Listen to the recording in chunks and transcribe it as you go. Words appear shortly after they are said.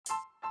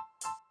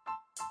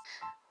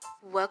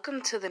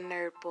Welcome to the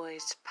Nerd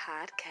Boys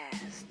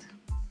podcast.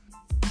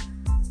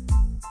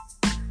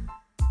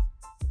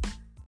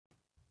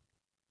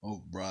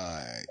 All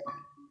right.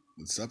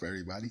 What's up,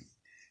 everybody?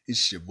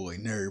 It's your boy,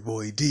 Nerd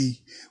Boy D.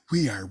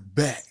 We are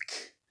back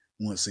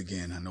once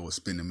again. I know it's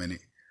been a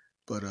minute,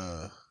 but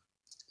we're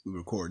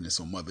recording this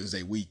on Mother's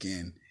Day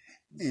weekend.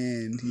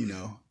 And,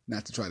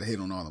 not to try to hit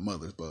on all the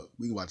mothers, but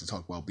we about to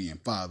talk about being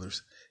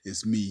fathers.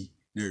 It's me,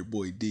 Nerd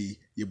Boy D,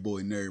 your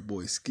boy, Nerd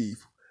Boy Skeef.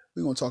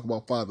 We're going to talk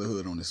about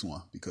fatherhood on this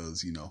one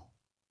because,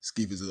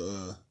 Skeef is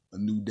a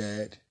new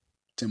dad,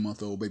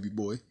 10-month-old baby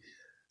boy.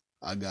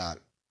 I got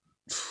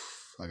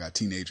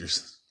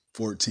teenagers,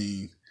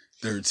 14,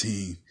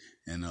 13,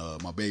 and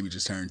my baby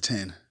just turned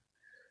 10.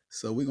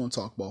 So we're going to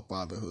talk about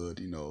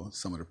fatherhood,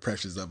 some of the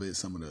pressures of it,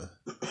 some of the,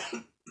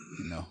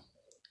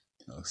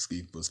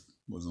 Skeef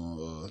was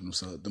on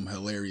them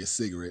hilarious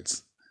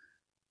cigarettes.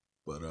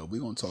 But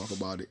we're going to talk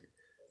about it.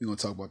 We're going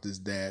to talk about this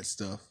dad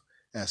stuff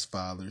as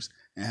fathers.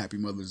 And happy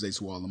Mother's Day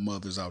to all the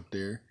mothers out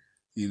there.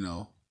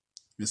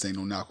 This ain't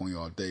no knock on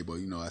y'all day, but,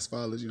 as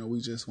fathers,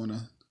 we just want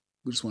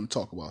to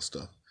talk about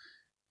stuff.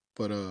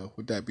 But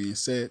with that being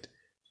said,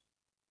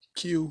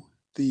 cue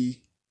the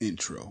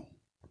intro.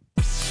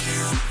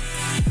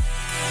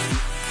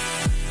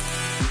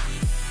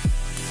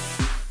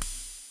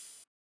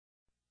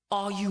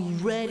 Are you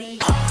ready?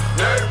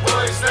 Nerd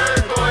boys,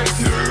 nerd boys,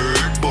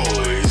 Nerd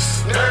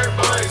boys. nerd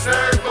boys,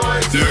 nerd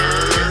boys,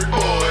 Nerd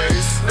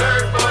boys.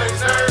 nerd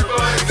boys, nerd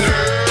boys,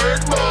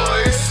 Nerd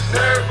boys.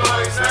 nerd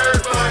boys,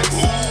 nerd boys,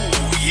 Ooh,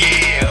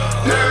 yeah.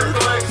 nerd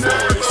boys,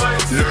 nerd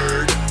boys,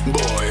 Nerd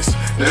boys.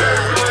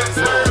 Nerd boys.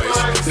 Nerd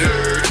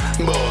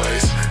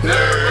boys.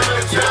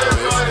 Nerd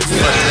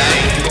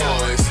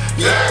boys.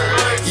 Yeah.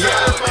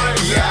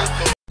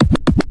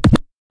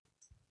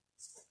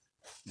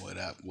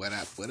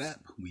 What up?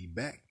 We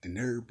back. The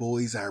Nerd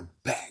Boys are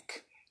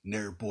back.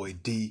 Nerd Boy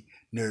D,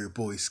 Nerd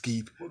Boy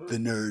Skeep, the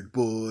Nerd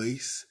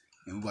Boys.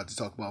 And we're about to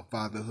talk about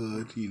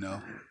fatherhood,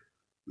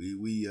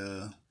 We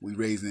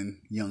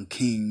raising young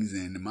kings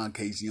and in my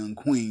case young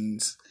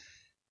queens.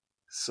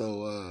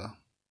 So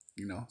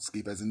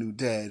Skeep as a new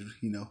dad,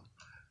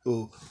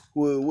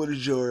 what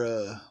is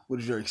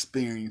your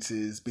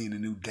experiences being a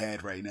new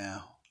dad right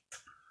now?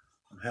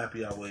 I'm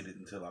happy I waited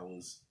until I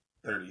was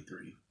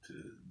 33 to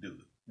do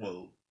it.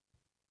 Well,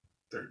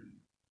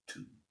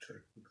 32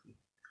 technically.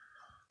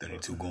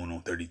 32 going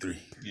on 33.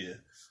 Yeah.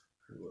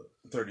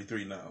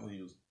 33 now. I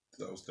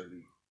was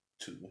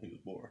 32 when he was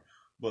born.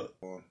 But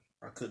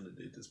I couldn't have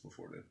did this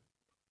before then.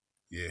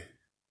 Yeah.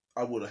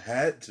 I would have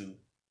had to,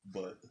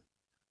 but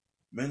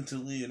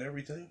mentally and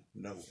everything,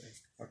 no way.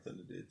 I couldn't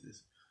have did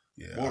this.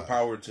 Yeah. More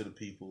power to the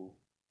people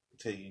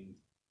taking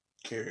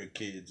care of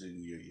kids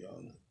when you're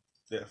young.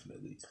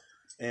 Definitely.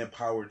 And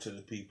power to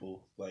the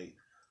people,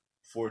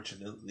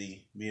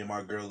 fortunately, me and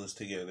my girl is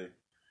together,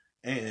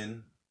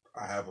 and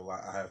I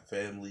have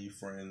family,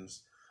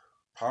 friends.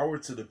 Power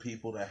to the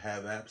people that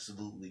have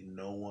absolutely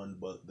no one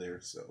but their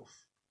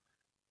self.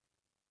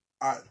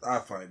 I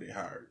find it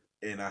hard,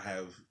 and I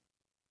have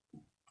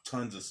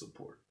tons of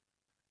support,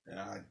 and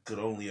I could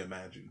only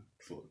imagine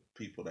for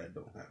people that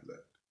don't have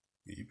that.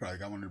 You probably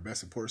got one of the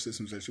best support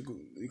systems that you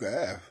could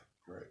have.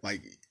 Right.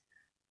 Like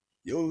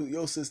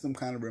your system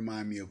kind of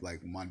remind me of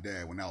like my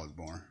dad when I was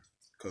born,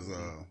 because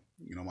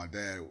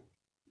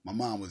my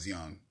mom was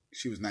young.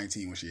 She was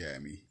 19 when she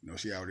had me.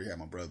 She already had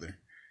my brother.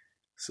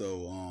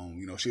 So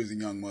she was a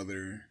young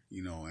mother.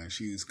 And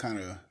she was kind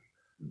of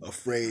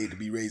afraid to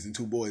be raising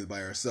two boys by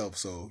herself.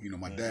 So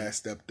my dad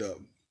stepped up.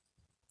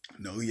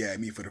 He had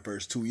me for the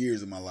first 2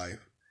 years of my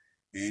life,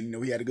 and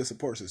he had a good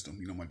support system.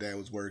 My dad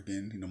was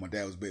working. My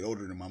dad was a bit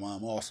older than my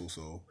mom also,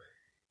 so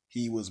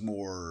he was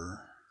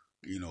more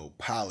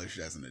polished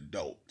as an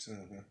adult.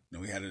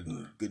 He had a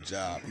good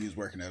job. He was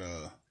working at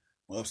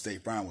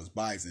Upstate Farm was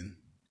Bison.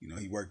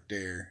 He worked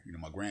there.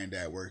 My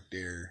granddad worked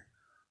there.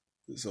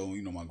 So,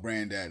 my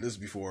granddad, this is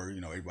before,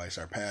 everybody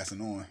started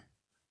passing on.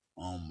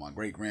 My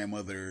great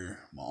grandmother,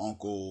 my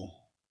uncle,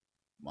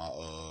 my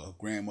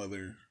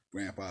grandmother,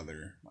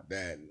 grandfather, my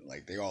dad,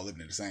 they all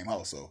living in the same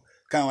house. So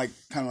kind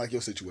of like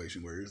your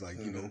situation where it's like,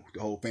 the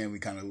whole family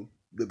kind of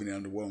living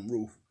under one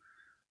roof.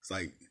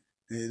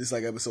 It's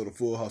like episode of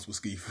Full House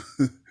with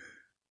Skeef.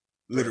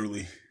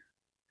 Literally.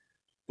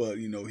 But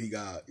he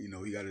got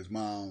his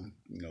mom,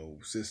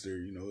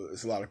 sister,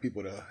 it's a lot of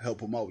people to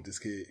help him out with this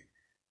kid,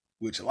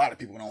 which a lot of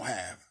people don't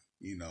have.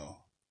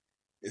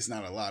 It's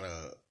not a lot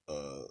of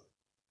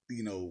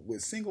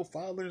with single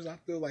fathers, I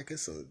feel like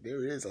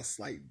there is a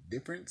slight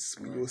difference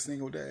when you're a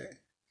single dad.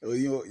 Well,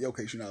 in your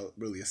case, you're not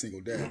really a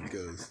single dad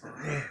because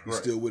you're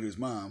still with his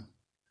mom.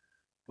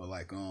 But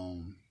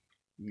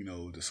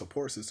the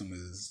support system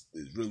is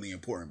really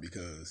important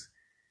because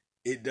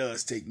it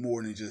does take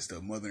more than just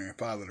a mother and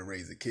father to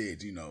raise a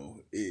kid.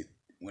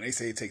 When they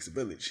say it takes a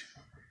village.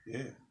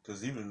 Yeah,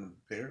 because even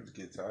parents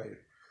get tired.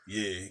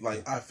 Yeah.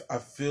 I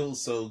feel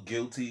so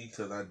guilty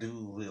because I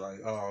do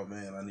oh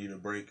man, I need a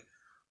break.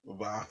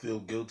 But I feel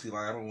guilty,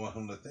 I don't want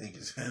him to think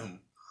it's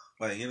him.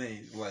 It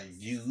ain't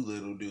you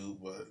little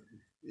dude, but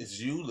it's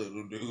you,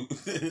 little dude.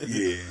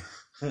 Yeah.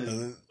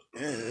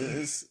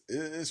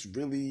 It's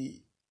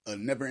really a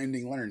never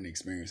ending learning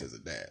experience as a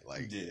dad.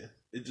 Like, yeah,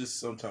 it just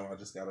sometimes I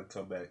just gotta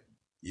come back,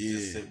 yeah,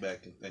 just sit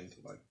back and think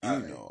like,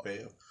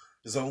 fam,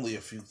 there's only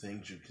a few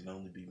things you can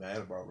only be mad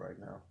about right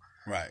now,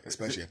 right?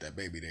 Especially at that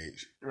baby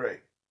age,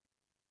 right?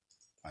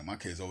 Like my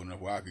kid's old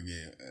enough where I could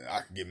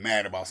get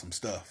mad about some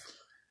stuff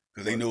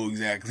because they know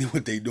exactly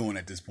what they doing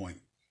at this point.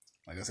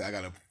 Like I said, I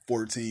got a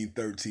 14,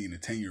 13,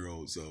 and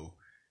 10-year-old, so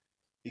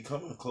he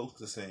coming close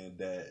to saying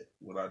that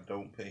when I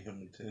don't pay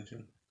him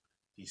attention,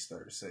 he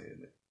starts saying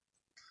it.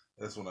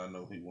 That's when I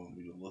know he want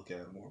me to look at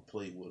him or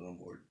play with him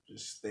or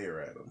just stare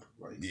at him.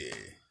 Like, yeah,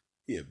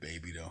 he a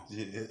baby though.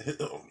 Yeah,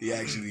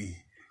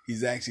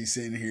 he's actually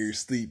sitting here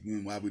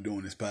sleeping while we're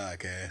doing this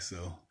podcast.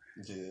 So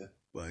yeah,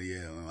 but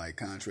yeah, like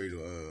contrary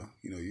to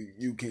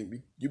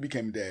you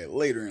became a dad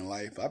later in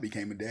life. I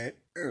became a dad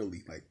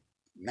early, like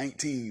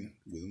 19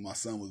 when my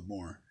son was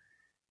born,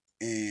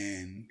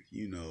 and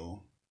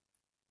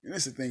and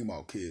that's the thing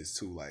about kids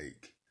too.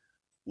 Like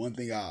one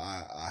thing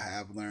I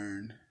have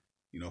learned,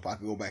 if I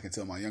could go back and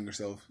tell my younger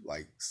self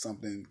like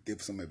something,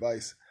 give some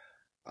advice,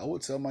 I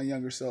would tell my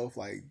younger self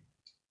like,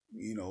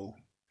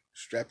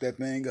 strap that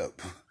thing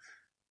up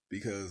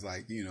because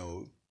like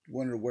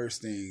one of the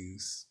worst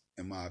things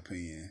in my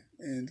opinion,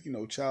 and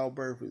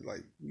childbirth is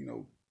like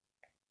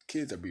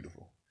kids are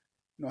beautiful.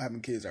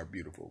 Having kids are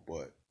beautiful,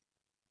 but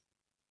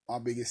my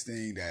biggest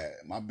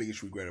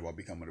regret about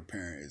becoming a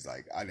parent is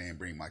like I didn't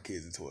bring my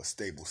kids into a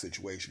stable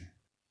situation.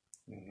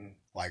 Mm-hmm.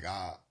 Like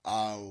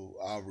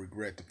I'll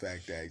regret the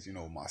fact that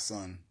my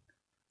son,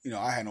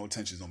 I had no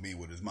intentions on being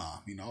with his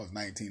mom. I was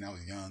 19, I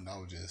was young, I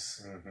was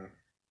just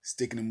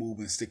sticking and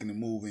moving.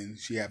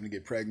 She happened to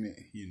get pregnant,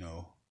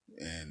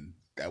 and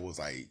that was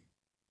like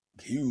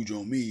huge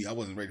on me. I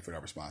wasn't ready for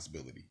that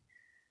responsibility.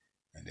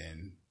 And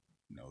then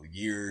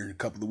a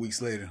couple of weeks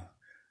later,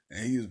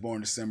 and he was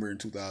born December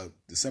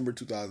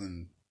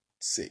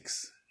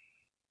 2006.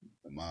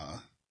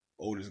 My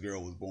oldest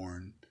girl was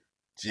born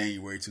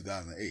January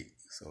 2008.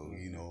 So,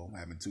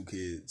 having two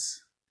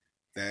kids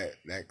that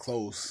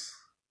close,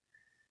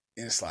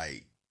 and it's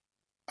like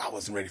I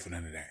wasn't ready for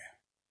none of that.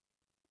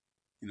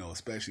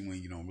 Especially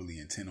when you don't really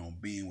intend on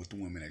being with the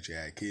women that you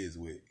had kids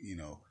with,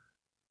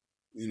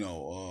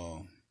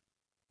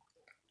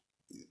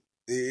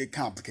 it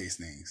complicates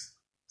things,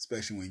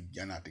 especially when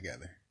you're not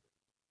together.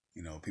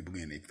 People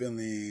getting their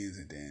feelings,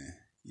 and then,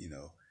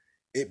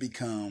 it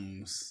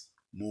becomes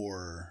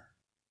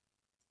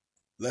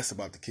less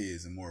about the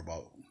kids and more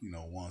about,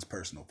 one's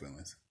personal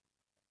feelings.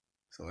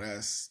 So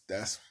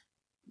that's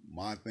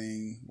my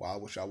thing. Why I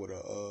wish I would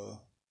have,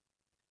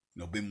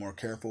 been more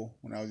careful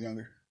when I was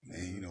younger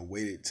and,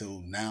 waited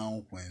till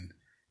now when,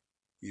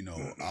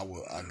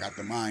 I got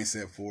the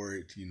mindset for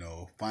it.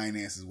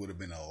 Finances would have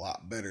been a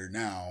lot better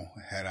now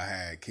had I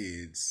had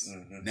kids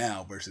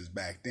now versus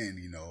back then.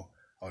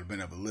 I would have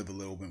been able to live a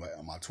little bit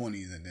in my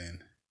 20s and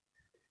then,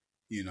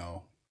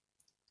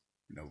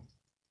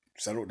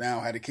 settled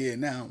down, had a kid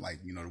now.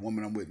 Like, the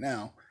woman I'm with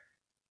now,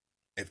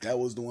 if that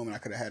was the woman I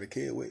could have had a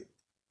kid with,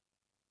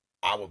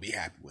 I would be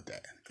happy with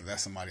that. Because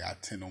that's somebody I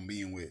intend on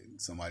being with.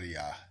 Somebody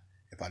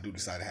if I do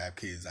decide to have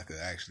kids, I could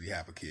actually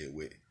have a kid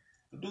with.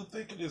 I do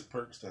think it is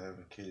perks to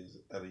having kids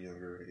at a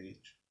younger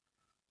age.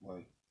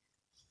 Like,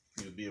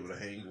 you'll be able to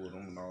hang with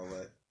them and all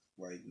that.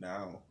 Like,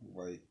 now,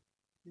 like,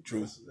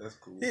 true. That's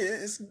cool. Yeah,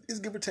 it's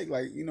give or take.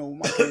 Like,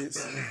 my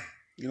kids,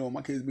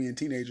 my kids being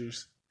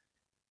teenagers,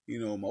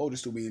 my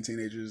oldest two being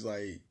teenagers,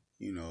 like,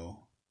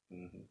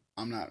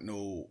 I'm not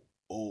no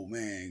old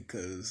man,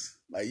 because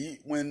like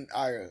when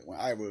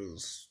I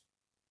was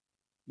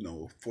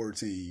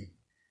 14,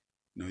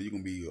 you're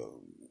gonna be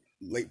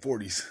late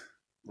 40s,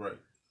 right?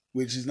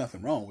 Which is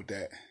nothing wrong with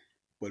that,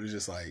 but it's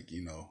just like I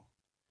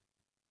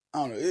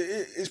don't know,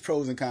 it's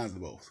pros and cons to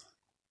both.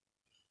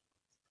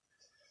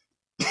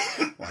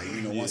 Like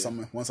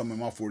once I'm in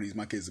my 40s,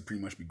 my kids will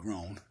pretty much be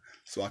grown,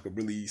 so I could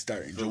really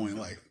start enjoying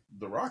life.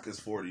 The Rock is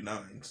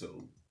 49,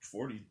 so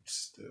 40.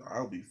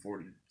 I'll be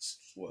 40.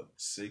 What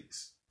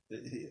 6?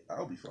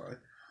 I'll be fine.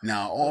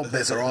 Now all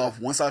bets are off.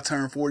 Once I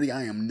turn 40,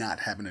 I am not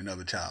having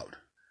another child.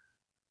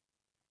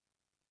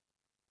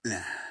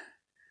 Nah,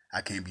 I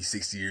can't be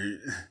 60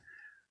 years.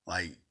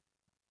 Like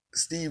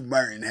Steve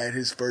Martin had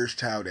his first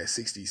child at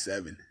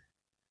 67.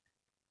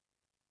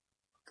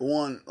 For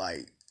one,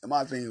 like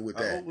my thing with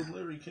that. How old was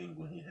Larry King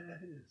when he had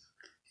his?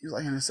 He was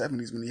like in his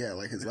 70s when he had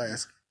like his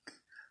last.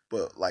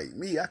 But like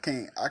me, I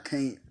can't.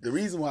 The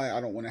reason why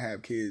I don't want to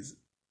have kids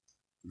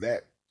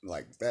that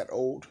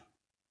old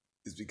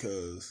is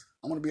because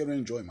I want to be able to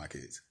enjoy my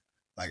kids.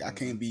 Like I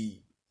can't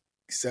be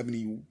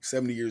 70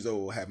 years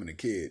old having a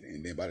kid,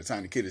 and then by the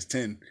time the kid is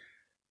 10,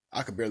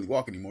 I could barely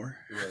walk anymore.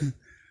 Right.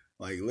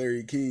 Like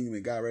Larry King,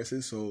 and God rest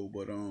his soul.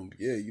 But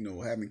yeah,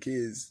 having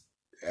kids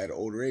at an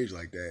older age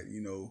like that,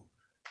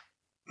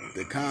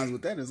 the cons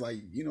with that is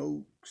like,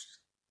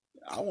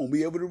 I won't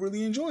be able to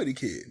really enjoy the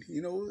kid.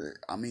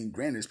 I mean,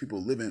 granted, there's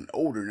people living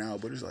older now,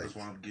 but it's like that's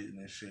why I'm getting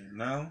in shape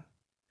now,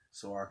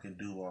 so I can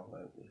do all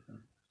that with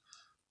him.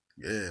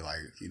 Yeah,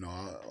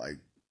 like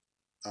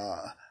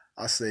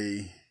I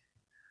say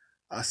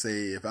I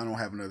say if I don't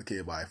have another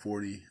kid by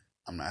 40,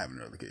 I'm not having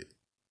another kid.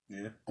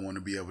 Yeah. I want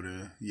to be able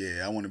to,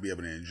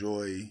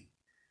 enjoy,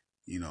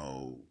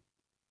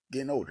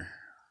 getting older.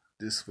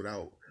 Just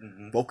without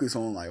focus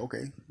on like,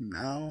 okay,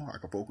 now I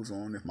can focus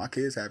on, if my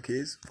kids have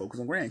kids, focus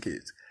on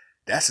grandkids.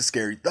 That's a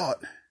scary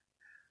thought.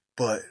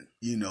 But,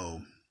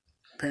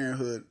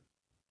 parenthood,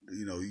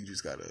 you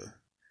just gotta,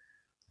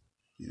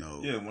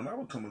 Yeah, when I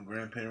become a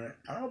grandparent,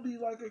 I'll be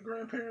like a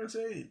grandparent's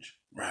age.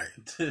 Right.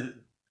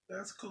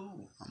 That's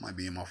cool. I might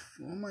be in my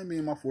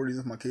 40s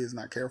if my kid's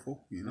not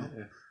careful,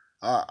 Yeah.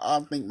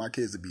 I think my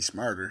kids would be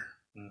smarter.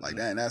 Like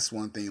that, and that's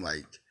one thing,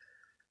 like,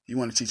 you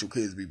want to teach your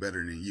kids to be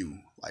better than you.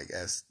 Like,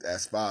 as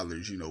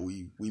fathers,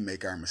 we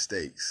make our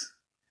mistakes.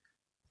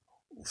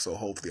 So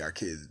hopefully our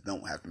kids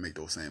don't have to make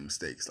those same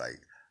mistakes. Like,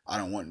 I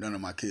don't want none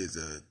of my kids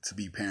to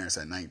be parents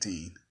at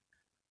 19.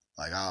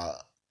 Like,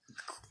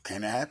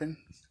 can that happen?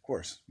 Of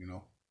course,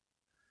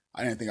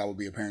 I didn't think I would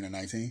be a parent at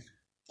 19.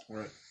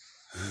 Right.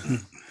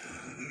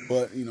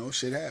 But,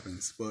 shit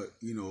happens. But,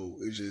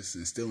 it's just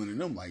instilling in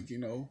them, like,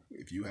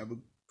 if you have a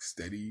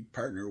steady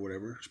partner or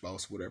whatever,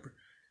 spouse, whatever,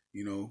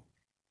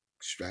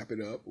 strap it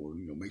up, or,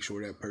 make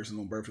sure that person's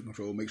on birth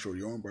control, make sure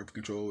you're on birth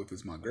control if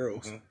it's my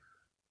girls.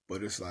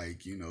 But it's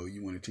like, you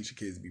want to teach your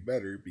kids to be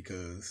better,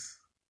 because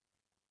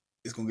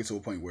it's going to get to a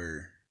point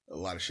where a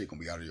lot of shit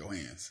going to be out of your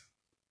hands.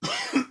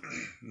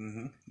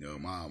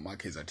 My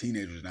kids are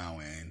teenagers now,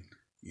 and,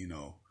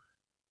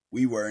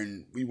 we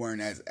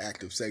weren't as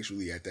active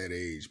sexually at that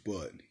age,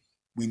 but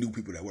we knew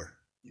people that were.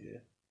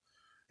 Yeah.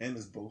 And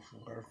it's both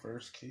our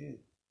first kid.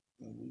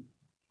 And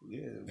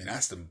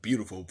that's the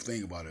beautiful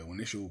thing about it. When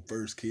it's your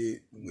first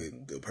kid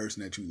with the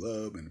person that you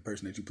love and the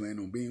person that you plan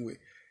on being with,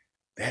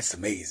 that's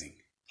amazing.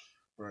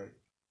 Right.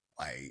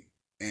 Like,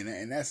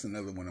 and that's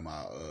another one of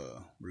my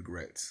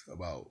regrets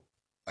about,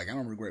 like, I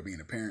don't regret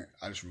being a parent.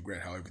 I just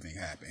regret how everything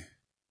happened.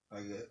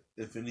 Like,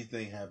 if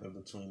anything happened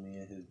between me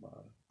and his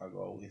mom, I could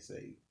always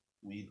say,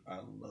 I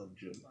loved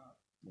your mom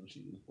when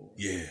she was born.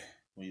 Yeah.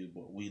 When you was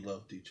born, we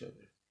loved each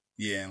other.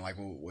 Yeah, and like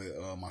with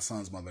my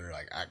son's mother,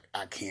 like,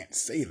 I can't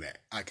say that.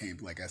 I can't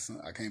be like,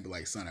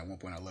 son, at one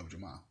point I loved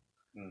your mom.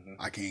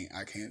 I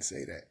can't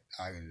say that.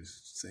 I can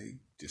just say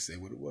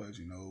what it was.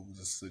 It was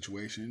a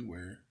situation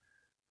where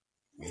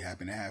we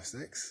happened to have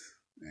sex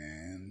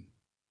and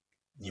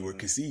you were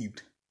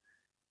conceived.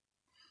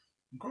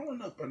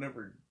 Growing up, I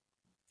never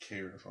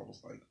cared if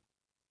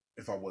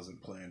I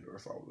wasn't planned or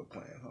if I was a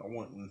plan. I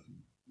wasn't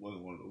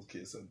one of those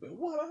kids that said,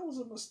 "What? That was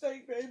a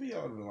mistake, baby." I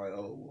would have been like,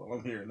 "Oh, well,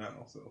 I'm here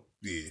now." So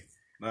yeah.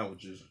 Now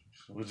what you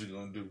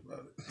gonna do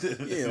about it?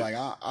 Yeah, like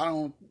I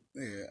don't.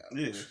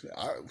 Yeah.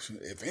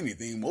 If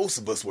anything, most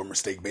of us were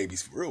mistake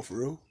babies, for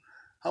real.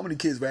 How many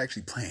kids were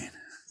actually planned?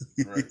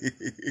 Right.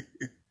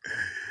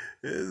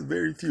 There's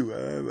very few.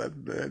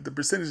 The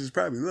percentage is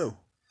probably low.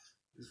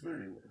 It's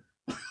very low.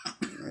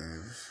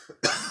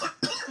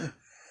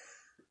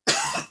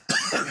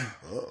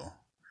 Uh-oh.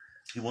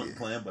 He wasn't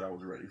planned, but I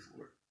was ready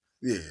for it.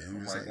 Yeah, it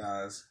was like,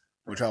 guys,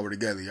 which y'all were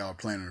together, y'all were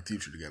planning the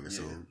future together,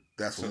 so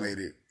that's what made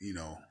it,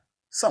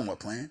 somewhat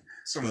planned.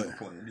 Somewhat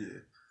planned,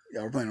 yeah.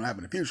 Y'all were planning on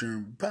having a future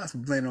and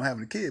possibly planning on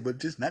having a kid, but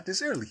just not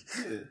this early.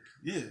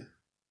 Yeah.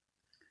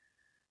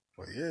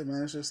 But yeah,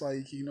 man, it's just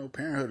like,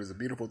 parenthood is a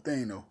beautiful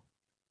thing, though.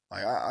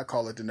 Like, I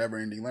call it the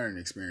never-ending learning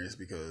experience,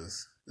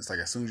 because it's like,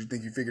 as soon as you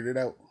think you figured it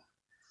out,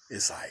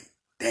 it's like,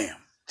 damn,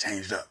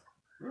 changed up.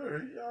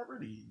 Right, you're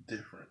already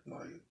different,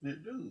 like,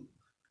 dude.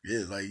 Yeah,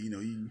 it's like, you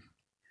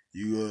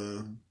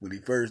when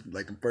the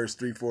first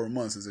 3-4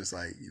 months, is just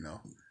like,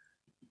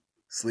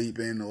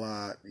 sleeping a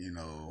lot,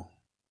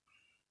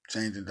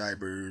 changing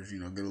diapers,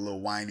 get a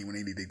little whiny when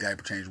they need their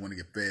diaper change, when they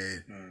get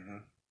fed,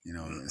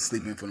 and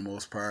sleeping for the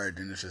most part.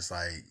 Then it's just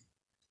like,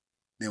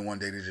 then one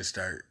day they just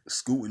start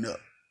scooting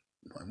up.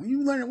 Like,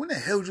 when the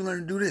hell did you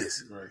learn to do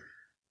this? Right.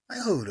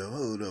 Like, hold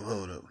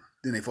up.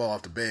 Then they fall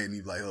off the bed and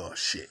you're like, oh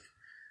shit.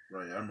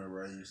 Right, I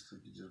remember I used to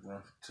just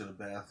run to the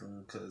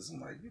bathroom because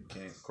I'm like, you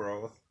can't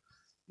crawl.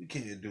 You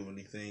can't do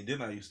anything.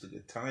 Then I used to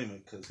get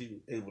timing because he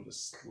was able to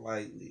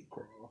slightly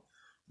crawl.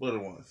 But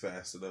it wasn't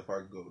fast enough.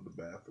 I could go to the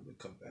bathroom and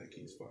come back.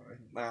 He's fine.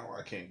 Now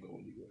I can't go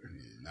anywhere.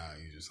 Yeah, now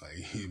you just like...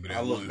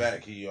 I look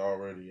back, he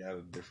already at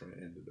a different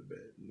end of the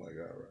bed. I'm like,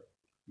 all right.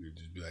 You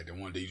just be like, the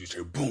one day you just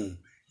hear boom.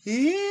 I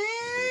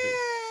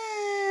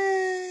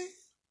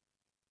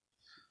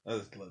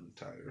just let him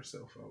tire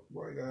herself out.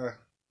 Like,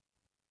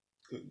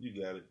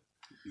 you got it.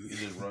 You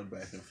just run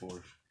back and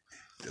forth.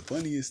 The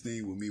funniest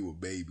thing with me with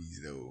babies,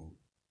 though,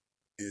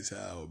 is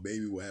how a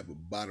baby will have a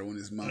bottle in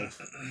his mouth,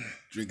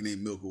 drinking their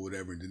milk or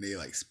whatever, and then they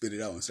like spit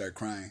it out and start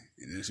crying.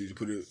 And then as soon as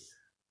you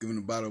give them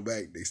the bottle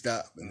back, they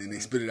stop, and then they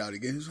spit it out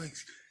again. It's like,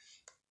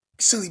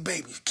 silly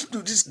baby,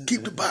 just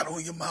keep the bottle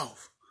in your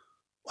mouth.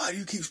 Why do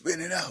you keep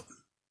spitting it out?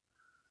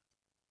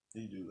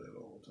 He do that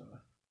all the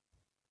time.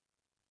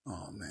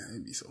 Oh man,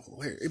 it'd be so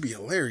hilarious. It'd be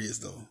hilarious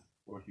though.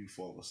 Or you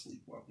fall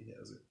asleep while he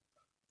has it.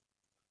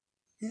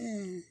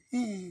 Yeah.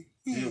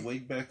 He'll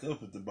wake back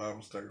up if the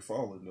bottle starts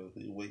falling, though.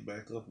 He'll wake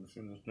back up and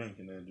finish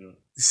drinking that joint.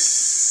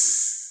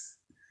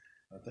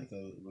 I think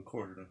I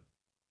recorded him.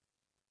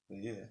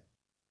 But yeah.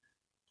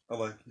 I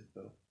like it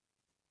though.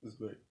 It's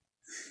great.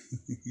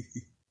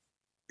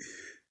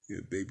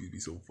 Yeah, babies be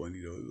so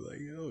funny though. Like,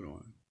 hold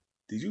on,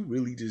 did you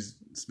really just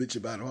spit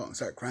your bottle out and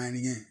start crying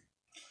again?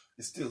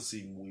 It still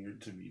seems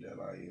weird to me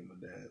that I am a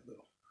dad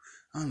though.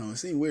 I don't know. It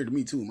seems weird to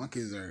me too. My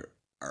kids are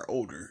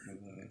older.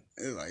 Mm-hmm.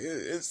 It's like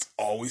it's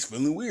always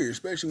feeling weird,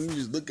 especially when you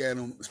just look at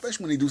them.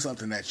 Especially when they do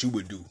something that you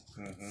would do.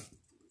 Mm-hmm.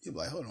 You're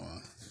like, hold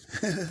on.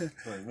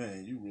 Like,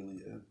 man, you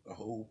really a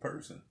whole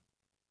person.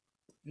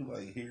 You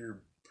like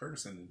here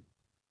person.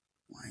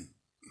 Like,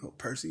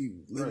 Percy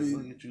Right, living,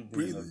 look at you being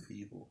breathing. a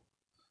people.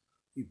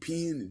 You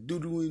peeing and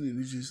doodling, and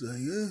it's just like,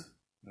 yeah.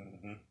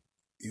 Mm-hmm.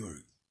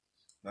 You're.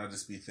 I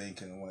just be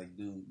thinking like,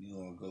 dude, you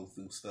gonna go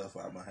through stuff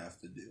I'm gonna have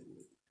to deal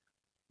with.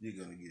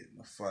 You're gonna get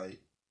in a fight.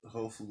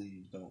 Hopefully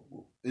you don't.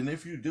 And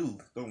if you do,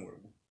 don't worry.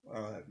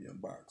 I'll have you in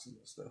boxing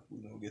and stuff.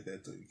 We're gonna get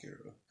that taken care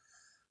of.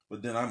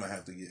 But then I'm gonna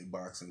have to get in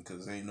boxing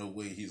because ain't no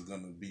way he's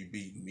gonna be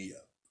beating me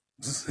up.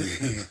 So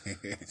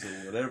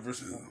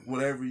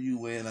whatever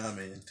you in, I'm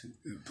into.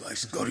 Like,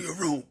 go to your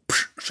room.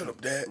 Shut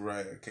up, Dad.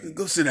 Right, I can't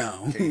Go sit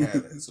down. Can't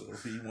have that. So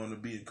if he want to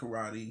be in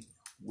karate,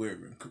 wear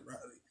him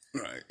karate.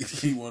 Right.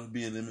 If he want to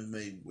be in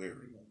MMA, wear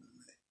him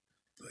MMA.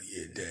 But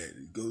yeah,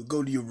 Dad,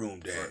 go to your room,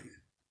 Dad. Right.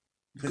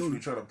 Picture me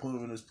try to put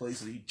him in his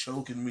place and he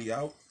choking me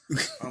out.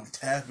 I'm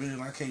tapping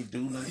and I can't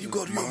do nothing. You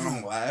go to your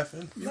room.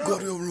 Laughing. You go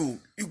to your room.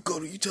 You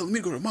telling me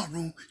to go to my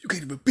room. You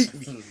can't even beat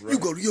me. Right. You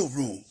go to your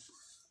room.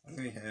 I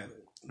ain't had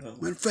it. No.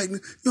 Matter of fact, you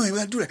don't even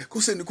have to do that. Go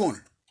sit in the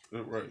corner.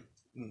 Right.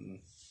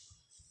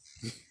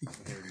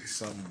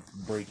 Something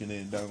breaking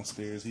in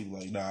downstairs. He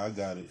like, nah, I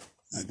got it.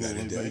 I got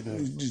it, Dad.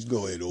 Just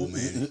go ahead, old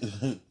man.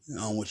 I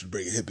don't want you to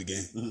break a hip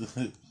again.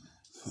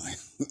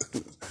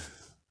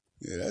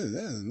 Yeah,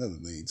 that's another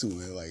thing too,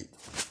 man. Like,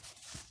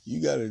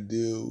 you got to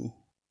deal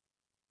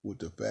with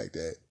the fact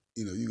that,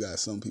 you got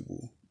some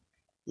people.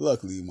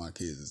 Luckily, my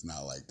kids is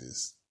not like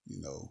this,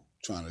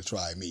 trying to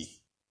try me.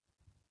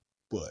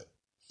 But,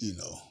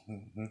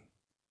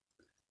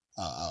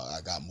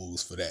 I got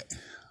moves for that.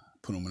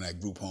 Put them in that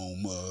group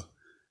home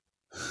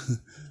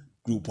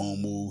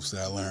moves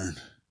that I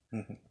learned.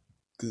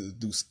 Do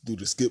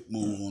the skip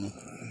move on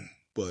them.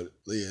 But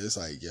yeah, it's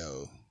like,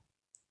 yo,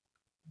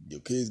 your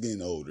kids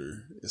getting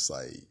older. It's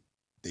like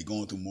they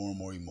going through more and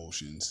more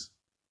emotions.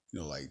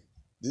 Like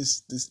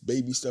this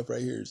baby stuff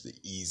right here is the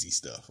easy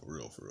stuff, for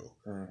real.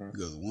 Mm-hmm.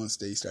 Because once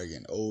they start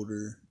getting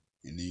older,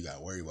 and then you got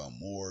to worry about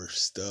more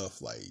stuff.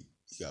 Like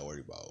you got to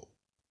worry about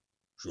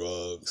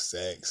drugs,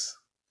 sex,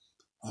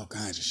 all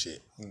kinds of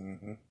shit.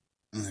 Mm-hmm.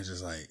 And it's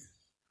just like,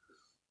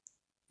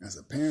 as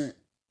a parent,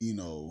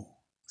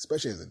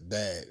 especially as a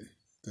dad,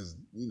 because,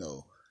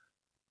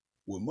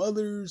 with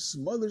mothers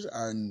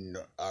are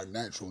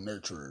natural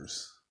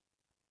nurturers.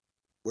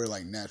 We're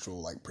like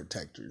natural, like,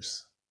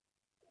 protectors.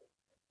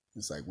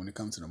 It's like when it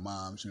comes to the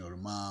moms, the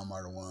mom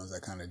are the ones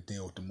that kind of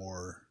deal with the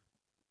more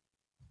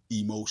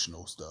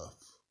emotional stuff.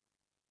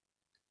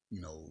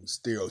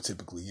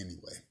 Stereotypically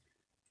anyway.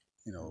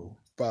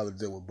 Father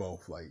deal with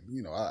both. Like,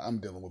 I'm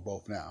dealing with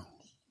both now.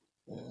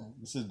 Yeah,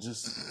 this is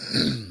just,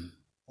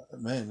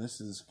 man,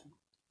 this is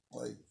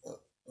like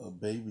a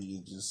baby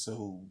is just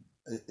so,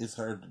 it's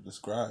hard to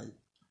describe.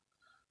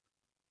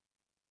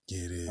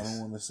 Yeah, it is. I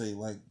don't want to say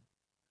like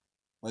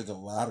a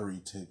lottery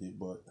ticket,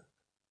 but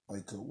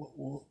like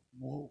what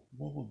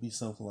would be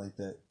something like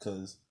that?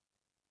 Because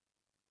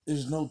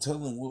there's no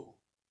telling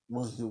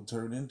what he'll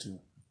turn into.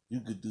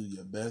 You could do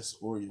your best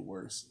or your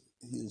worst.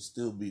 He'll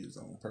still be his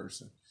own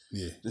person.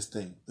 Yeah. Just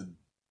think, the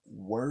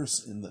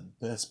worst and the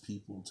best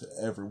people to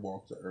ever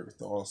walk the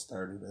earth all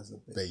started as a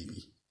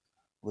baby.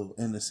 Little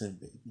innocent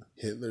baby.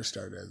 Hitler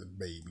started as a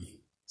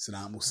baby.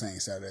 Saddam Hussein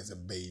started as a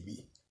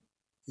baby.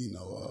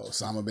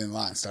 Osama bin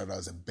Laden started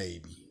as a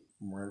baby.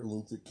 Martin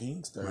Luther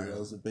King started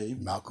as a baby.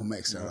 Malcolm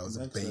X started as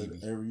a baby.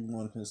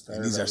 Everyone can start.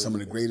 And these are some of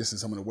the greatest and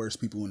some of the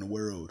worst people in the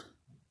world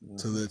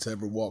to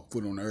ever walk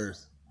foot on the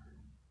earth.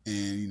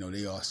 And,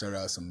 they all started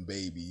out as some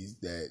babies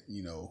that,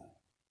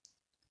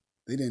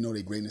 they didn't know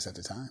their greatness at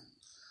the time.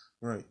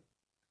 Right.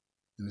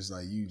 And it's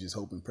like, you just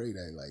hope and pray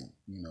that, like,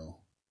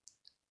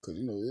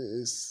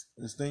 because,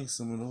 it's things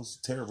some of those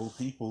terrible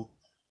people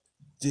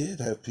did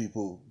have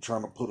people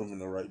trying to put them in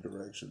the right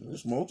direction.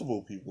 There's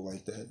multiple people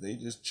like that. They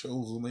just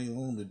chose on their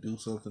own to do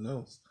something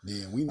else.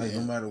 Yeah,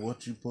 no matter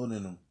what you put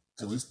in them.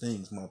 Because there's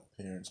things my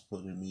parents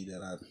put in me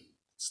that I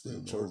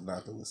still chose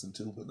not to listen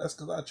to, but that's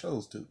because I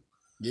chose to.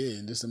 Yeah,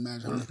 and just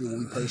imagine how many people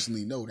we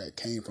personally know that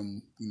came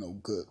from,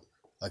 good,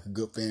 like a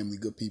good family,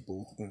 good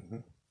people,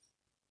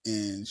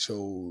 and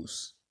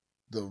chose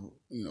the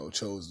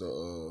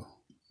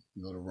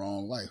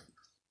wrong life.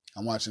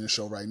 I'm watching a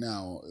show right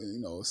now.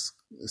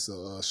 It's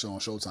a show on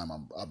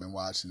Showtime. I've been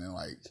watching, and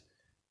like,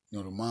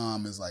 the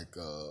mom is like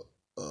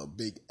a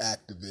big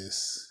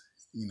activist.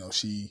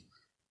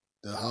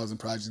 The housing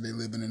project they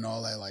live in and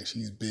all that. Like,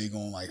 she's big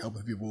on like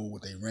helping people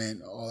with their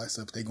rent, all that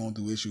stuff. If they going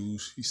through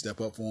issues, she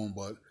step up for them.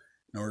 But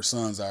her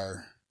sons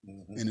are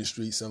in the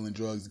street selling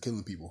drugs and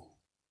killing people.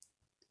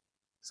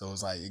 So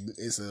it's like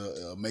it's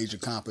a major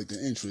conflict of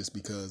interest,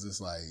 because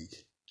it's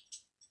like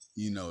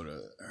you know,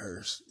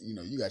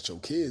 you got your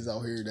kids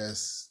out here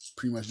that's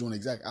pretty much doing the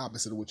exact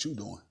opposite of what you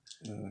doing.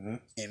 Mm-hmm.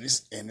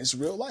 And it's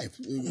real life.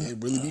 It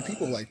really be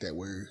people like that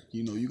where,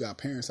 you know, you got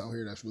parents out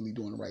here that's really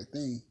doing the right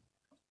thing,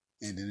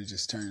 and then it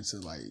just turns to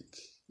like,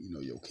 you know,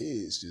 your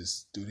kids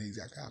just do the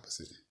exact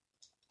opposite.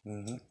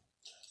 Mm-hmm.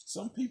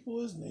 Some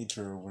people is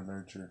nature over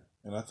nurture,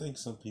 and I think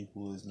some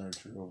people is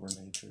nurture over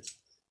nature.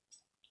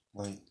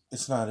 Like,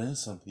 it's not in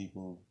some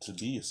people to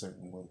be a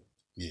certain way.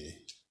 Yeah.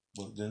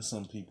 But then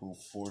some people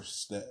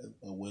force that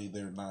a way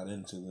they're not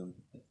into them,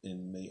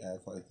 and they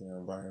act like their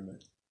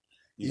environment.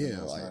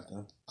 Yeah, like,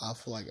 I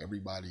feel like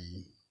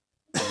everybody,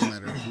 no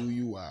matter who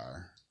you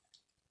are,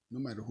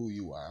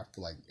 I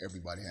feel like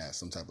everybody has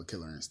some type of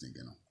killer instinct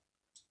in them.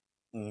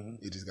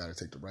 Mm-hmm. You just got to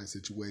take the right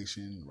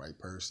situation, the right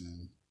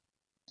person,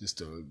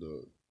 just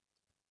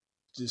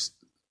just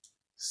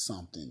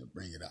something to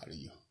bring it out of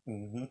you.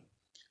 Mm-hmm.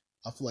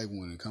 I feel like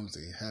when it comes to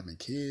having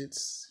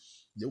kids,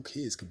 your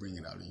kids can bring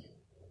it out of you.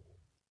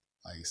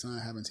 Like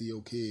something happened to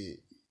your kid,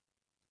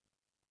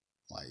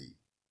 like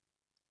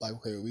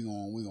okay, we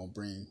gonna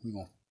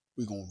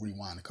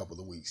rewind a couple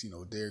of weeks. You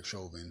know, Derek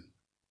Chauvin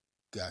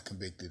got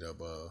convicted of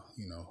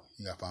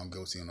he got found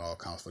guilty on all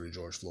counts for the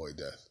George Floyd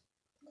death.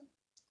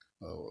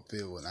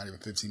 Not even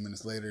 15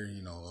 minutes later,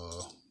 you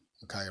know,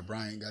 Ma'Khia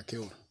Bryant got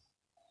killed.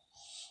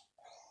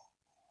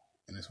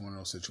 And it's one of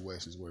those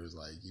situations where it's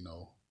like, you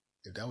know,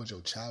 if that was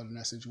your child in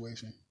that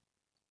situation,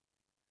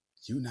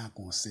 you're not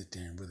gonna sit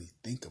there and really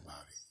think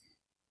about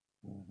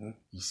it. Mm-hmm.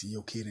 You see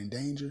your kid in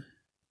danger,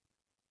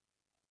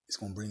 it's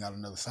gonna bring out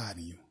another side of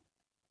you.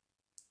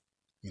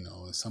 You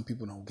know, and some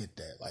people don't get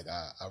that. Like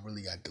I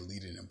really got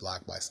deleted and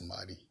blocked by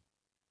somebody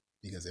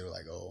because they were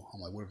like, oh,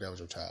 I'm like, what if that was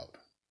your child?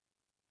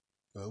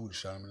 Well, it would have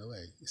shot him in the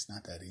leg. It's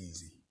not that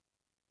easy.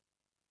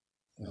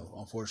 You know,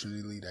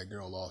 unfortunately, that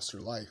girl lost her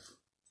life.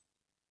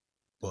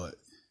 But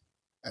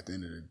at the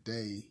end of the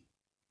day,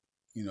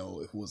 you know,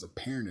 if it was a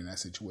parent in that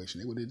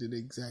situation, they would have did the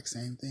exact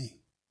same thing.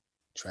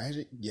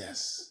 Tragic,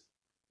 yes.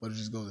 But it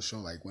just goes to show,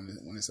 like, when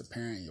it's a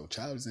parent, your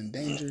child is in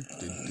danger,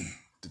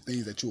 the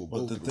things that you will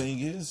go through. But the thing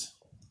is,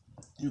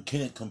 you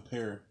can't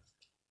compare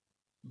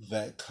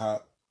that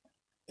cop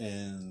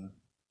and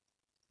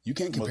you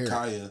can't compare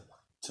Ma'Khia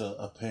to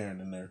a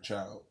parent and their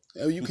child.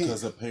 Oh, you can't.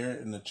 Because a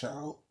parent and a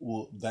child,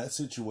 that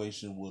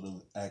situation would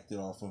have acted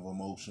off of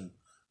emotion.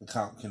 The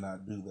cop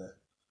cannot do that.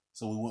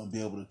 So we wouldn't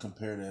be able to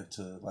compare that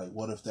to, like,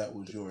 what if that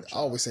was your child? I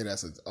always say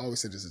this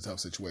is a tough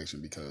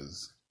situation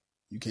because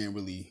you can't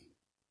really,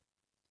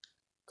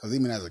 because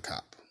even as a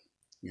cop,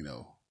 you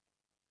know,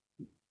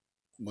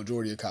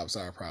 majority of cops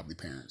are probably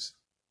parents.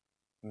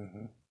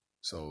 Mm-hmm.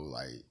 So,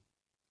 like,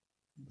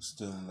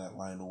 still in that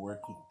line of work,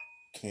 you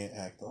can't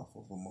act off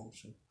of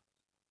emotion.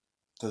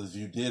 Because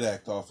if you did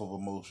act off of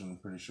emotion, I'm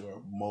pretty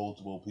sure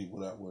multiple people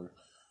that were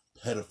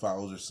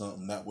pedophiles or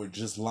something that were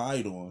just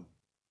lied on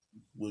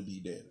would be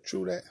dead.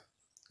 True that.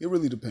 It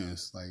really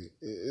depends. Like,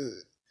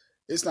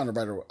 it's not a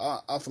right or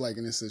wrong. I feel like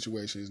in this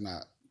situation, it's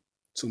not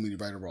too many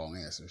right or wrong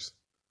answers.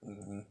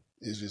 Mm-hmm.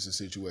 It's just a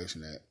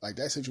situation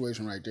that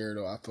situation right there,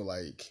 though, I feel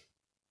like,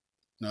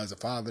 you know, as a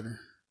father,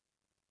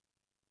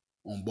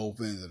 on both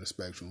ends of the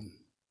spectrum,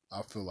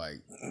 I feel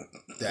like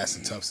that's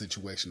a tough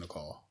situation to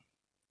call.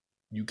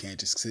 You can't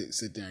just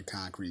sit there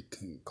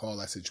and call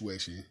that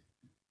situation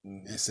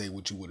and say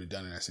what you would have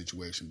done in that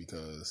situation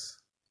because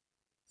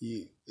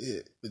it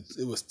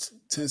was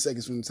 10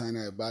 seconds from the time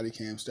that body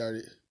cam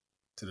started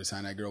to the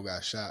time that girl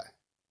got shot,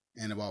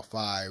 and about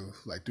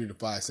 3 to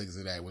 5 seconds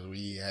of that was where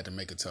he had to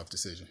make a tough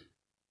decision.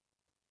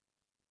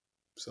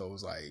 So it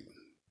was like,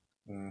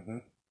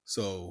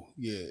 so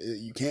yeah,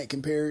 you can't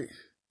compare it,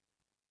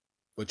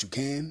 but you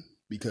can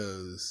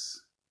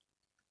because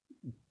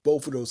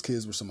both of those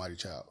kids were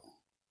somebody's child.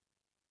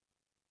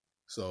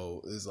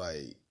 So it's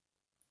like,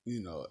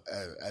 you know,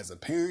 as a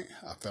parent,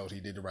 I felt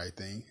he did the right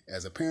thing.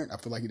 As a parent, I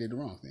feel like he did the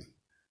wrong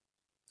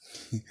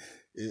thing.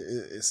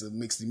 It's a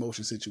mixed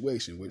emotion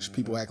situation, which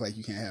people act like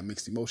you can't have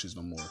mixed emotions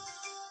no more.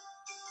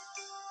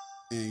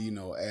 And, you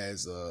know,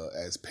 as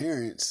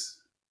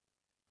parents,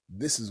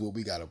 this is what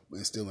we got to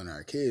instill in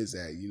our kids,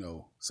 that, you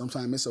know,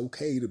 sometimes it's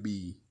okay to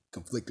be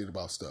conflicted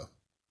about stuff.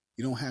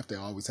 You don't have to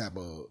always have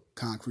a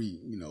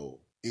concrete, you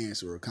know,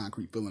 answer or a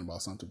concrete feeling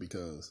about something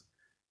because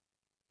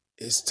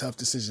it's tough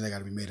decisions that got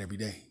to be made every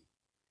day.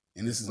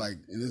 And this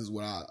is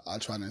what I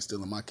try to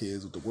instill in my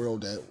kids with the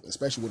world, that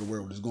especially where the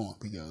world is going,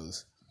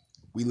 because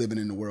we living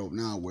in the world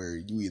now where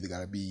you either got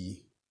to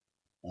be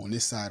on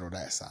this side or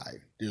that side.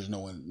 There's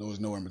nowhere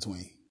in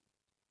between.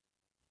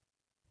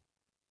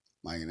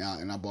 Like,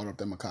 and I brought up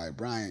that Ma'Khia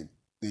Bryant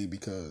thing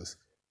because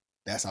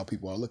that's how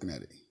people are looking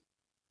at it.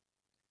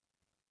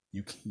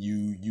 You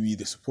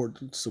either support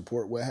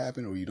what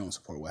happened or you don't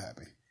support what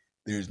happened.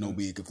 There's no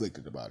being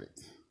conflicted about it.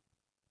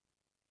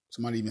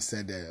 Somebody even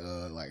said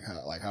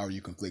that, how are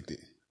you conflicted?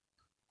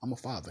 I'm a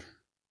father.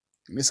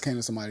 And this came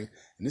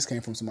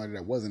from somebody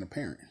that wasn't a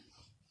parent.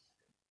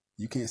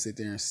 You can't sit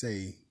there and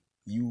say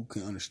you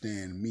can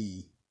understand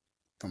me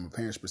from a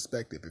parent's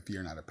perspective if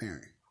you're not a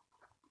parent.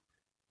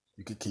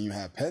 Can you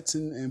have pets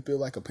and feel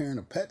like a parent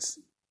of pets?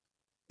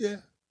 Yeah,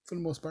 for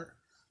the most part.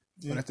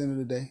 Yeah. But at the end of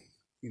the day,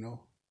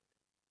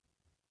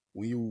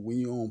 when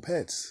you own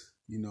pets,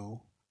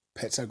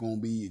 pets are gonna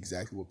be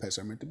exactly what pets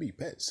are meant to be,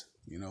 pets.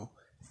 You're gonna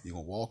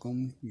walk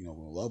them, gonna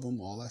love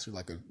them, all that shit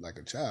like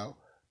a child.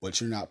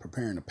 But you're not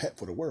preparing a pet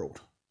for the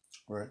world.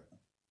 Right.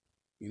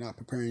 You're not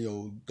preparing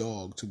your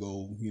dog to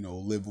go,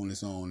 live on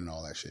its own and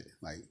all that shit.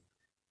 Like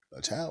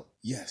a child,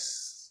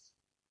 yes.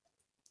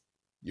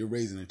 You're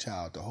raising a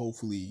child to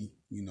hopefully,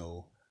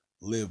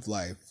 live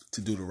life to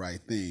do the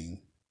right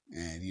thing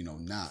and,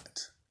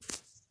 not,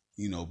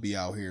 be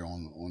out here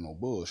on no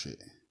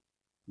bullshit.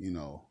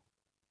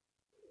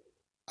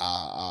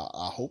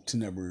 I hope to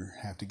never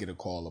have to get a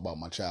call about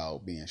my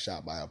child being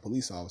shot by a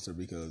police officer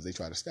because they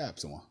try to stab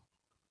someone.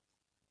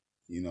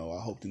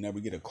 I hope to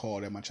never get a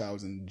call that my child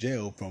was in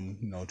jail from,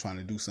 trying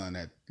to do something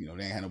that, they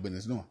ain't had no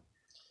business doing.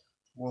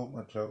 Well,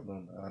 my child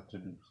don't know how to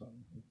do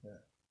something like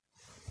that.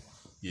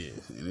 Yeah,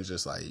 and it's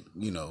just like,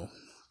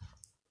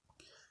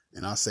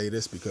 and I say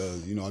this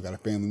because, I got a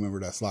family member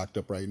that's locked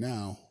up right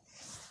now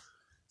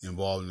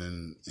involved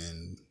in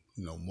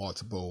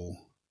multiple,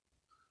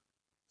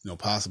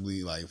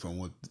 possibly like from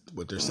what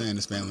they're saying,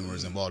 this family member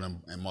is involved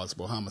in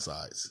multiple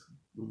homicides,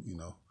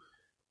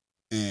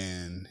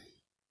 and,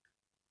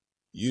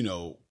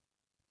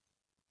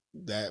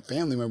 that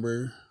family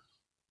member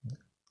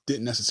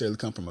didn't necessarily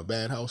come from a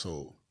bad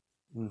household.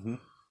 Mm-hmm.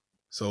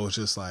 So it's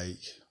just like,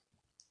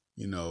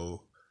 you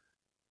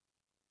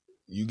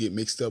get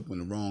mixed up in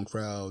the wrong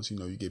crowds.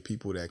 You get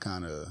people that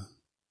kind of,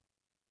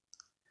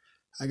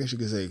 I guess you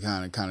could say,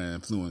 kind of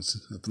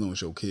influence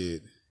your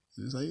kid.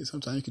 And it's like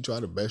sometimes you can try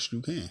the best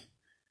you can,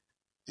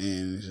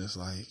 and it's just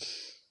like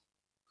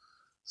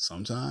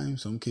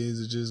sometimes some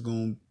kids are just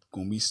gonna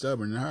be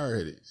stubborn and hard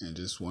headed and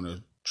just want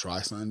to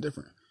try something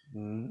different.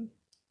 Mm-hmm.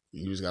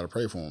 You just gotta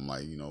pray for them,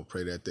 like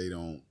pray that they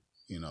don't,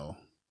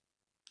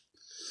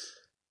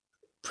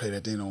 pray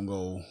that they don't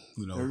go,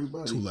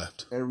 too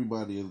left.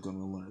 Everybody is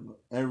gonna learn.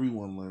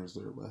 Everyone learns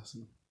their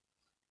lesson.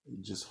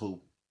 You just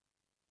hope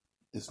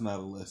it's not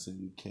a lesson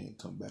you can't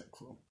come back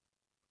from.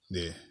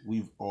 Yeah.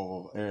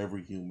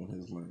 Every human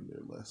has learned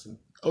their lesson.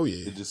 Oh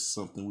yeah. It's just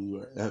something we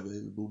were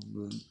able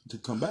to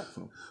come back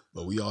from.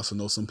 But we also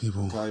know some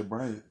people. Kylie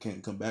Bryant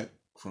can't come back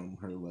from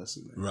her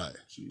lesson. Right.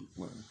 She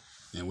learned.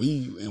 And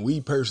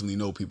we personally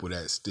know people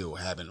that still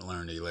haven't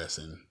learned a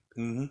lesson.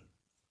 Mm-hmm.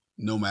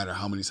 No matter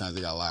how many times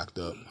they got locked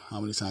up,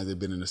 how many times they've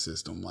been in the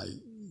system. Like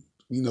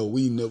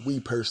we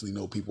personally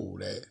know people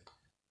that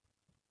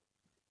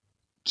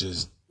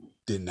just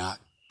did not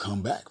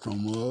come back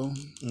from.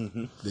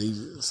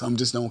 Some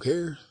just don't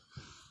care,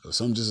 or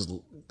some just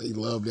they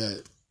love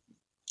that.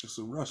 It's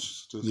a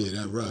rush.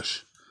 That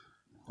rush.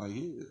 Like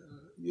I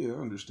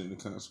understand the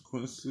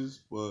consequences,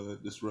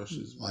 but this rush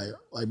is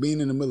like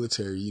being in the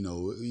military.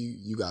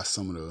 You got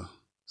some of the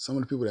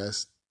people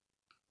that's.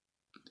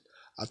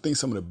 I think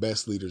some of the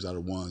best leaders are the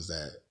ones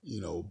that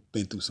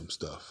been through some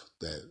stuff,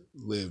 that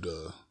lived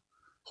a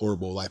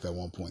horrible life at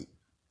one point.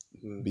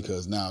 Mm-hmm.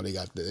 Because now they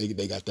got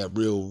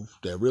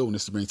that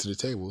realness to bring to the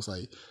table. It's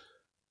like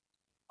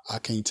I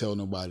can't tell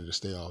nobody to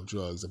stay off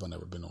drugs if I've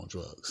never been on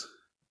drugs.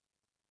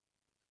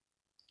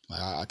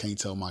 Like I can't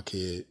tell my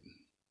kid,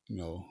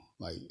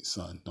 like,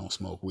 son, don't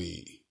smoke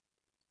weed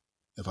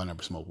if I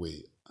never smoked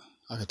weed.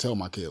 I can tell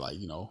my kid, like,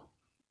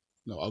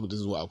 this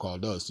is what alcohol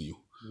does to you.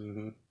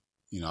 Mm-hmm.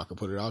 I could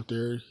put it out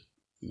there,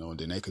 and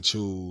then they could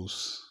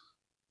choose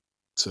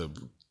to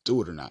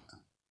do it or not.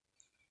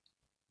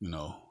 And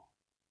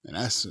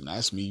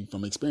that's me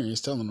from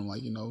experience telling them,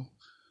 like,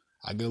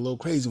 I get a little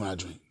crazy when I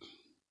drink.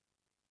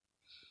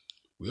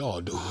 We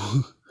all do.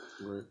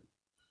 Right.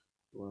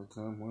 Well, I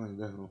calm mine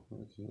down. I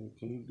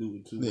can't do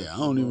it too much. Yeah, I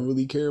don't even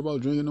really care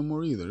about drinking no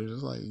more either. It's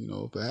just like,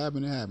 if it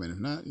happened, it happened. If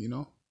not,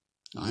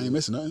 I ain't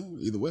missing nothing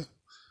either way.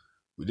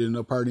 We did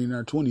enough partying in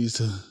our 20s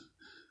to...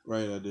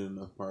 Right, I did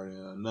enough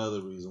partying.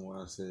 Another reason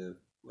why I said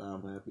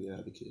I'm happy I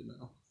had a kid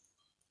now.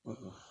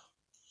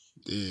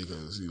 Yeah,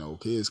 because,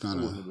 kids kind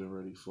of... I wouldn't have been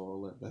ready for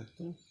all that back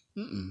then.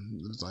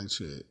 It's like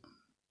shit.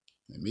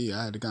 And me,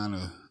 I had to kind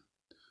of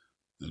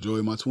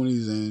enjoy my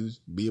 20s and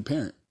be a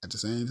parent at the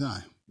same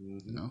time,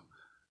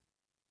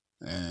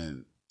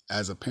 And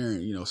as a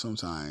parent,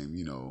 sometimes,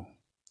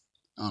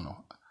 I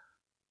don't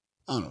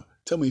know.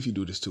 Tell me if you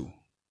do this too.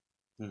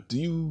 Do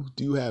you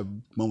have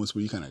moments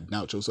where you kind of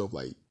doubt yourself,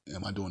 like,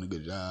 am I doing a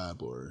good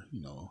job, or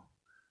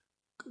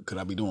could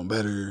I be doing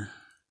better?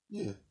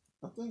 Yeah,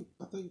 I think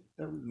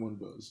everyone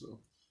does,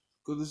 though,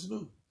 because it's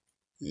new.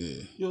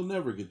 Yeah, you'll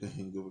never get the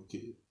hang of a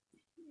kid.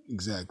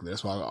 Exactly.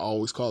 That's why I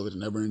always call it a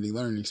never-ending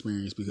learning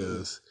experience,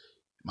 because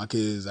my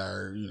kids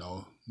are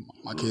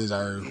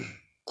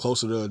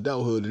closer to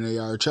adulthood than they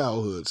are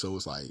childhood. So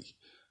it's like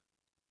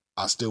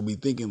I still be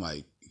thinking,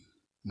 like,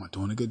 am I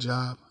doing a good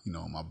job?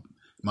 Am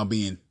I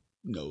being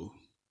too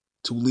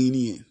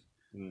lenient?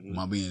 Mm-hmm. Am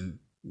I being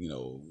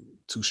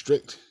too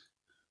strict?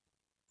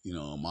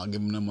 Am I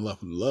giving them enough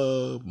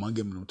love? Am I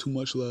giving them too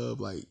much love?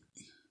 Like,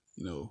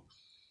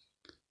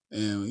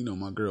 and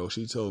my girl,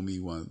 she told me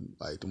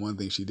the one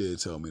thing she did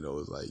tell me though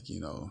was like,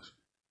 she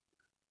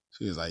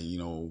was like,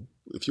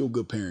 if you're a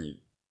good parent,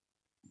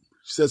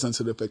 she said something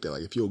to the effect that,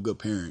 like, if you're a good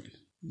parent,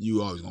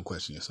 you always going to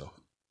question yourself.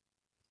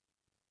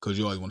 Because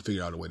you always want to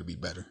figure out a way to be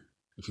better.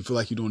 If you feel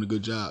like you're doing a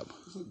good job.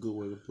 That's a good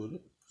way to put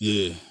it.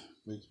 Yeah.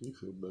 Makes me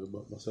feel better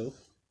about myself.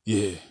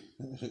 Yeah.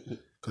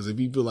 Because if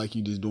you feel like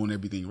you're just doing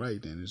everything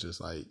right, then it's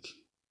just like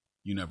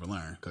you never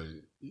learn. Because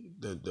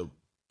the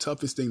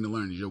toughest thing to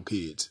learn is your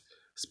kids,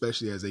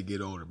 especially as they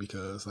get older.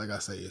 Because, like I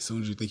say, as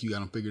soon as you think you got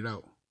them figured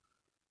out,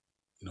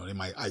 you know, they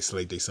might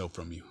isolate themselves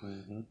from you.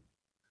 Mm-hmm.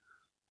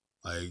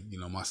 Like, you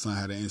know, my son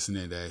had an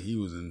incident that he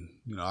was in,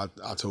 you know,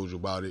 I told you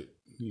about it,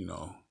 you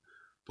know,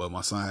 but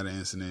my son had an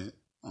incident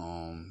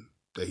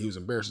that he was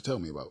embarrassed to tell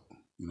me about.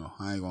 You know,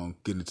 I ain't going to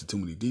get into too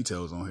many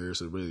details on here.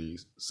 It's a really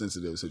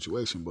sensitive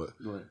situation, but,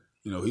 right.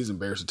 You know, he's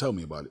embarrassed to tell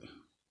me about it.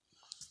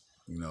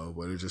 You know,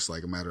 but it's just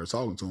like a matter of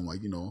talking to him,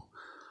 like, you know,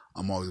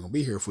 I'm always going to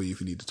be here for you if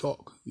you need to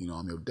talk. You know,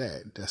 I'm your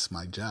dad. That's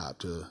my job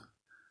to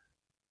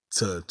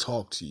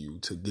talk to you,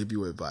 to give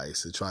you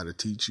advice, to try to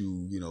teach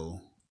you, you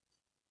know,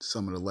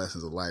 some of the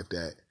lessons of life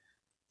that,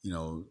 you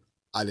know,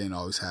 I didn't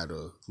always have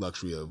the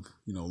luxury of,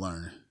 you know,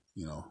 learning,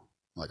 you know.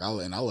 Like, I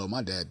love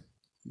my dad.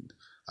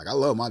 Like, I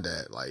love my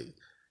dad. Like,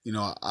 you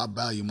know, I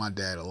value my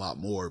dad a lot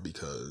more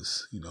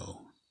because, you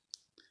know,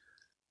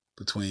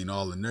 between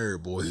all the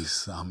nerd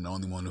boys, I'm the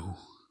only one who,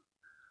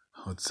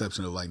 with the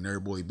exception of, like,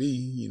 Nerd Boy B,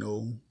 you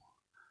know,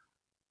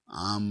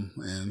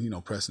 and, you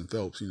know, Preston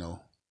Phelps, you know,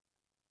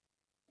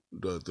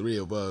 the three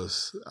of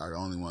us are the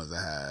only ones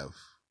that have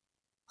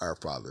our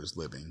fathers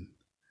living.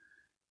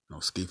 You know,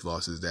 Skeef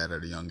lost his dad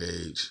at a young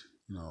age.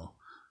 You know,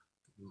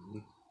 Mm-hmm.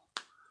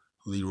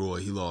 Leroy,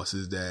 he lost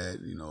his dad.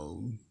 You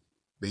know,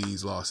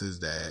 Beans lost his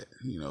dad.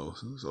 You know,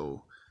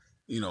 so,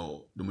 you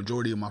know, the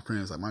majority of my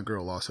friends, like my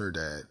girl lost her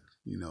dad.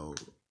 You know,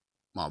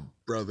 my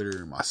brother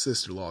and my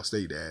sister lost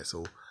their dad.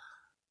 So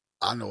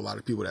I know a lot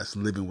of people that's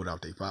living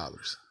without their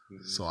fathers.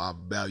 Mm-hmm. So I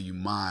value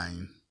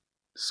mine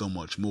so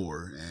much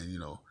more. And, you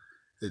know,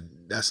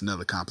 that's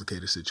another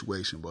complicated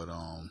situation. But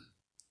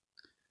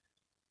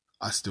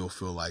I still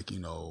feel like, you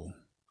know,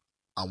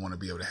 I want to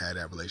be able to have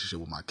that relationship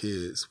with my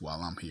kids while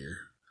I'm here.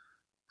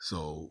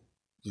 So,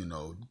 you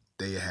know,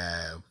 they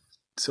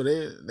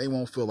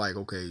won't feel like,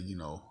 okay, you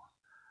know,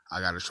 I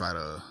got to try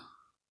to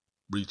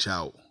reach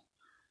out.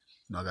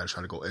 You know, I got to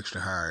try to go extra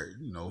hard,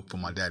 you know, for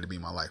my dad to be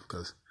in my life.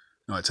 Because,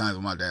 you know, at times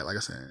with my dad, like I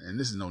said, and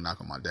this is no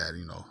knock on my dad,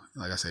 you know,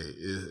 like I say,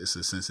 it's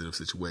a sensitive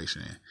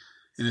situation.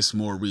 And it's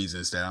more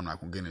reasons that I'm not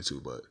going to get into.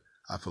 But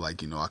I feel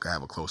like, you know, I could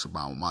have a closer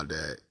bond with my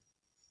dad.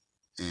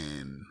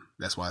 And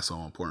that's why it's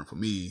so important for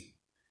me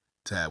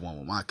to have one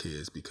with my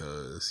kids,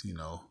 because, you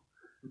know,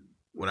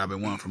 what I've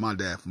been wanting from my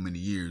dad for many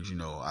years, you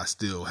know, I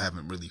still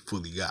haven't really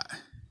fully got.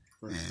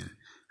 Right. And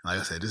like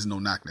I said, this is no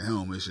knock to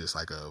him. It's just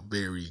like a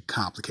very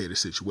complicated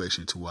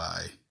situation to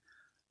why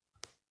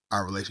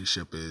our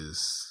relationship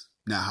is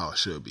not how it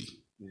should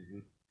be. Mm-hmm.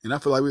 And I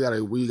feel like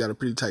we got a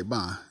pretty tight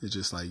bond. It's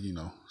just like, you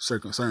know,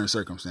 certain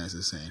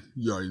circumstances, and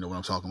you already know what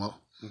I'm talking about.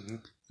 Mm-hmm.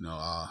 You know,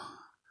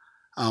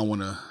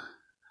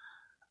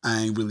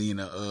 I ain't really in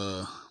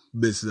the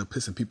business of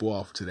pissing people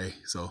off today,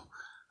 so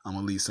I'm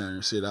gonna leave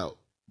certain shit out.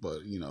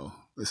 But, you know,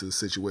 this is a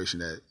situation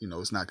that, you know,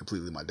 it's not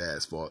completely my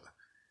dad's fault.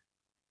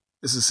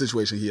 This is a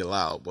situation he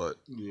allowed, but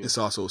It's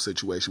also a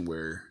situation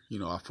where, you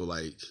know, I feel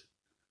like,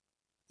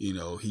 you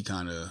know, he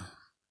kind of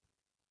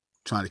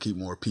trying to keep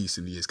more peace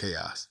than he is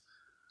chaos.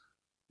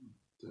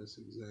 That's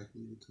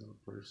exactly the kind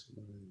of person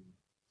I am.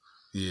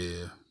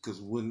 Yeah.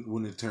 Because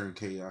when it turned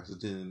chaos,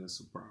 then it's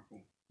a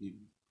problem.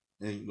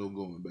 Ain't no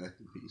going back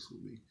to peace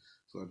with me.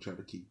 So I try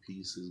to keep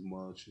peace as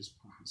much as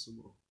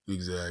possible.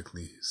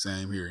 Exactly.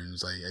 Same here. And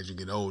it's like, as you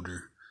get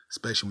older,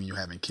 especially when you're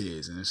having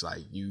kids, and it's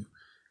like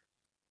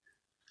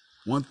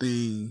one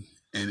thing,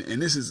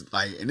 and this is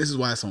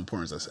why it's so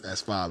important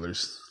as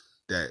fathers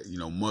that, you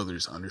know,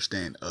 mothers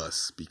understand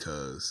us,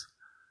 because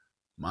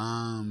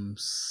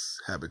moms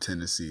have a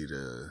tendency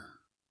to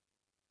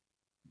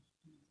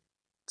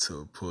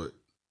put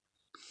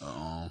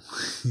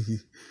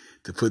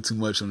to put too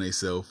much on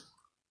themselves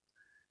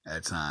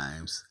at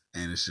times,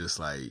 and it's just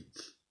like,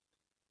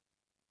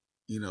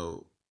 you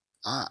know,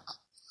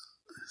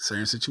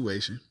 certain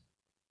situation,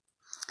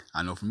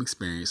 I know from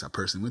experience, I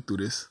personally went through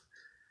this.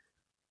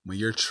 When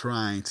you're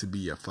trying to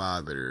be a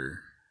father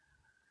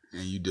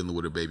and you're dealing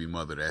with a baby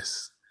mother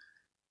that's,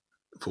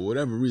 for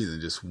whatever reason,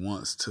 just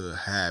wants to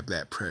have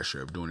that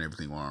pressure of doing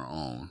everything on her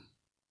own,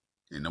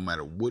 and no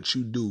matter what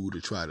you do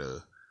to try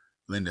to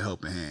lend a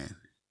helping hand,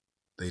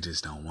 they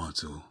just don't want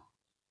to.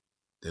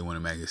 They want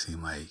to make it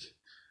seem like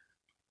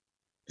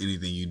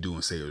anything you do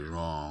and say is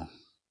wrong.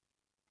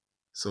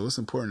 So it's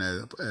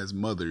important as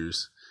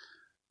mothers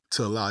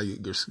to allow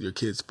your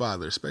kid's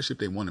father, especially if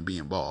they want to be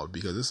involved,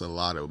 because there's a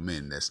lot of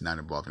men that's not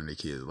involved in their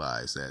kids'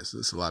 lives.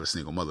 There's a lot of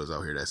single mothers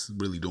out here that's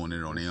really doing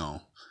it on their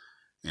own.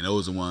 And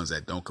those are the ones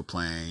that don't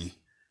complain,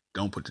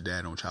 don't put the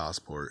dad on child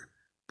support,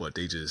 but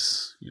they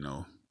just, you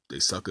know, they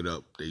suck it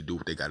up. They do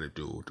what they got to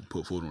do to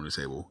put food on the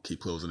table, keep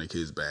clothes on their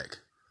kids' back.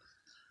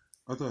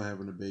 I thought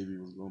having a baby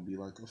was going to be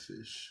like a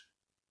fish.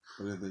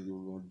 I didn't think it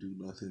was gonna do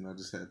nothing. I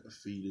just had to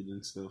feed it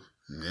and stuff.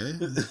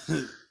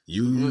 Yeah.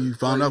 You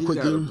found out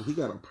quick. He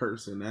got a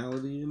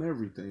personality and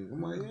everything.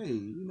 I'm like, hey,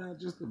 you're not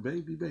just a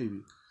baby.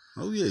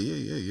 Oh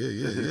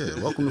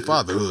yeah. Welcome to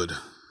fatherhood.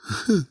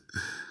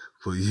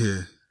 But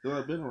yeah. So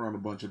I've been around a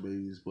bunch of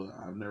babies, but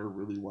I've never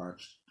really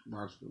watched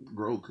them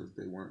grow because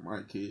they weren't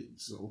my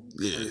kids. So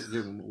yeah, I just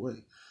give them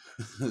away.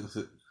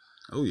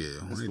 Oh yeah,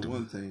 that's the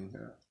one thing.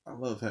 I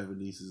love having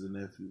nieces and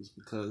nephews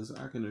because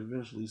I can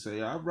eventually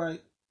say, all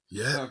right,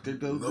 yeah,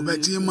 go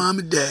back to your mom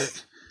and dad.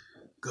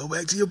 Go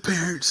back to your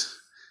parents.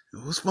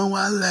 It was fun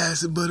while it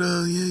lasted, but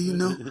yeah, you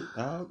know.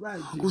 All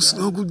right,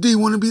 Uncle D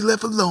want to be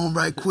left alone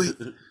right quick.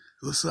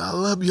 So I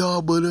love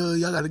y'all, but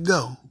y'all gotta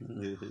go.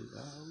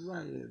 All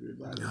right,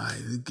 everybody.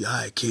 All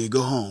right, kid,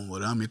 go home.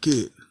 But I'm your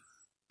kid.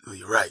 Oh,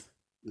 you're right.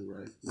 You're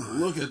right.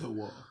 Look at the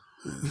wall.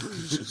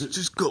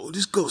 just go.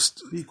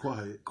 Be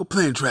quiet. Go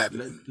play in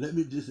traffic. Let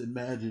me just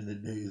imagine the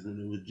days when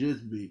it was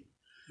just me.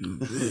 You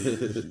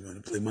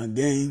want to play my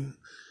game?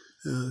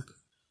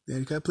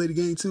 Daddy, can I play the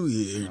game too?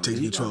 Yeah, take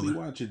the controller. He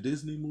watching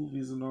Disney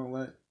movies and all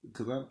that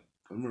because I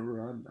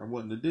remember I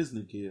wasn't a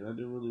Disney kid. I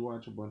didn't really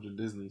watch a bunch of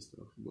Disney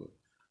stuff, but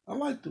I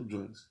liked them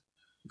joints.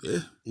 Yeah,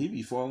 he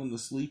be falling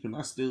asleep and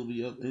I still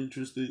be up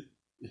interested,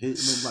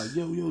 hitting him like,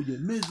 yo, you're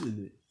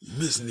missing it. You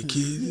missing the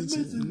kids?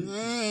 You're missing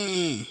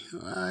it.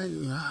 All right.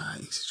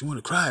 You want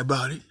to cry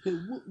about it? Hey,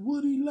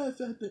 Woody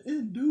left at the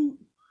end, dude.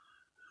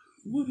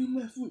 Woody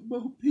left with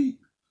Bo Peep.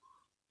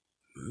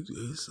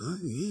 Yeah,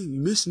 you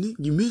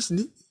missing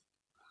it.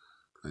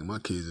 Like my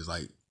kids is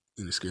like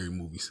in the scary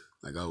movies.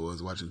 Like I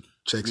was watching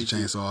Texas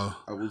Chainsaw.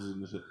 I was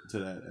into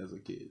that as a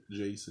kid.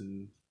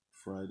 Jason,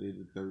 Friday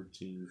the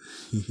 13th,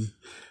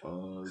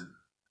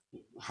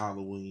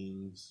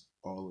 Halloween's,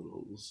 all of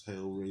those,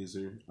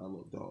 Hellraiser. I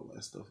loved all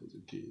that stuff as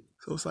a kid.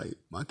 So it's like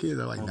my kids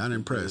are like not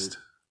impressed.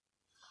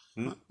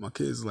 My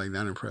kids are like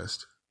not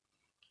impressed.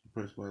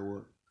 Impressed by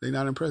what? They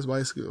not impressed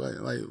by school.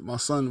 Like my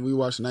son, we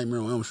watched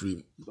Nightmare on Elm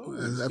Street.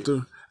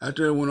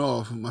 After it went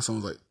off, my son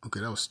was like,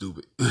 "Okay, that was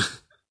stupid."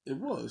 It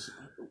was.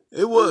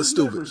 It was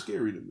stupid. Never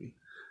scary to me.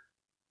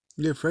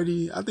 Yeah,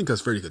 Freddy. I think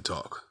because Freddy could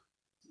talk.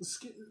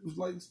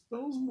 Like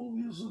those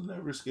movies was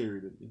never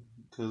scary to me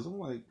because I'm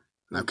like,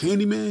 now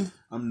Candyman.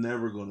 I'm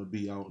never gonna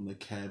be out in a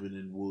cabin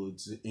in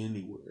woods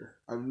anywhere.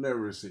 I've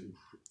never seen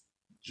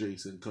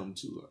Jason come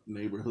to a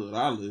neighborhood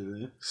I live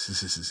in.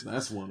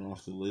 That's one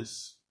off the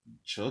list.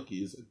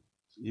 Chucky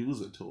he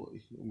was a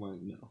toy. I'm like,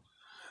 no.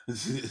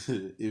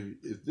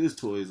 if this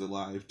toy is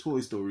alive, Toy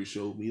Story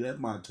showed me that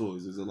my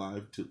toys is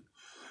alive too.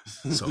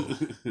 So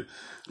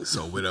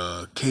with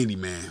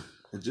Candyman.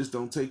 And just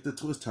don't take the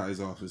twist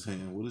ties off his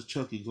hand. What is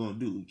Chucky gonna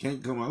do? He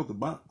can't come out the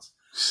box.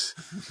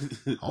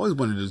 I always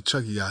wanted the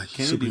Chucky guy.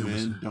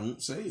 Candyman,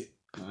 don't say it.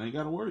 I ain't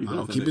gotta worry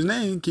about it.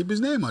 Keep his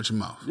name out your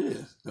mouth. Yeah,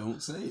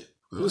 don't say it.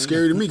 It was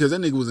scary to me because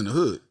that nigga was in the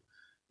hood.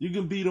 You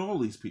can beat all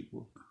these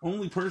people.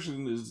 Only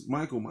person is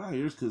Michael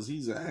Myers because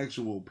he's an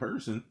actual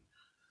person.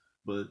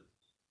 But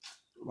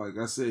like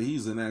I said,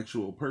 he's an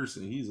actual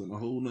person. He's in a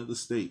whole nother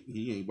state.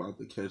 He ain't about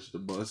to catch the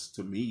bus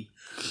to me.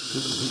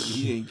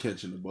 He ain't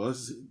catching the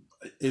bus.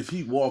 If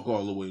he walk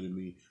all the way to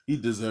me, he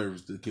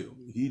deserves to kill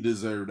me. He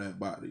deserved that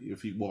body.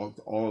 If he walked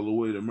all the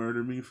way to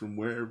murder me from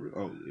wherever,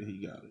 oh yeah,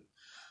 he got it.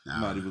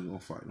 I'm not even gonna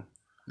fight him.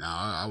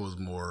 I was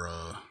more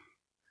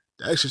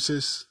The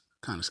Exorcist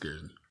kind of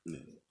scares me. Yeah.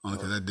 Only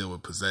because I deal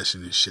with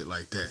possession and shit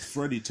like that.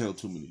 Freddy tell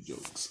too many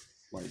jokes.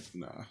 Like,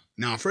 nah.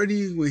 Now,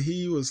 Freddy, when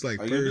he was like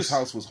first... this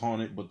house was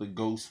haunted, but the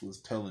ghost was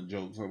telling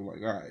jokes. I was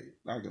like, all right,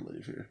 I can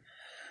live here.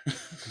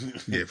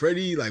 Yeah,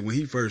 Freddy, like when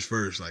he first,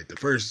 like the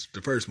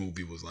first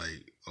movie was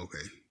like,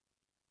 okay.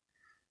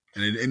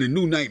 And the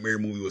new Nightmare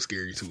movie was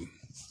scary too.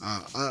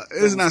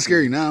 It's not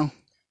scary now,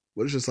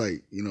 but it's just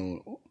like, you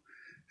know,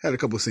 had a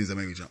couple of scenes that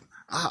made me jump.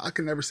 I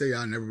can never say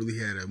I never really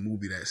had a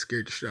movie that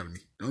scared the shit out of me.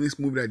 The only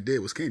movie that I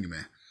did was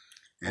Candyman.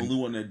 And only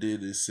one that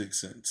did is Sixth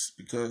Sense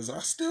because I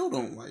still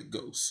don't like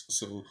ghosts.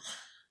 So,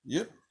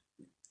 yep.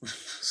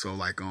 So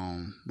like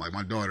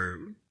my daughter,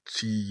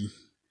 she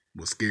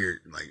was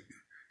scared. Like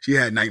she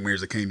had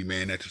nightmares of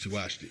Candyman after she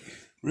watched it.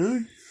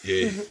 Really?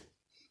 Yeah.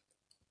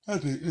 I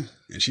did.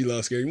 And she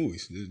loves scary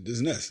movies. This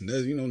Ness,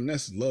 you know,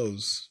 Ness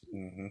loves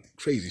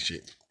crazy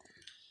shit.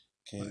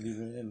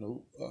 Candyman,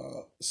 nope.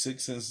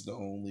 Sixth Sense is the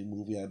only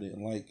movie I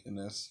didn't like, and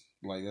that's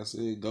like I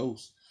said,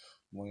 Ghost.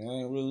 I'm like,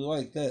 I ain't really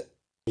like that.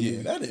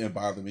 Yeah, that didn't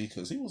bother me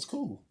because he was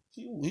cool.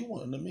 He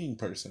wasn't a mean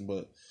person,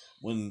 but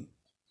when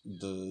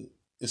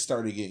it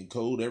started getting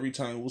cold, every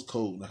time it was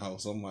cold in the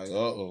house, I'm like, uh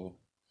oh,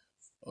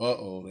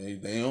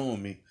 they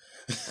on me.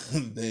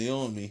 They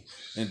on me.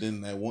 And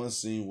then that one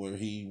scene where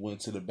he went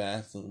to the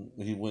bathroom,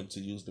 he went to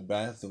use the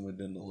bathroom, and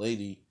then the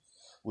lady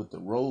with the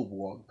robe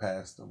walked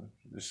past him.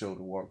 The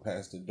shoulder walked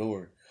past the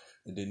door.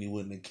 And then he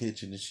went in the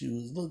kitchen and she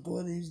was, look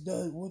what he's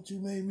done, what you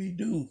made me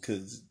do.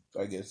 Because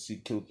I guess she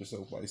killed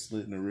herself by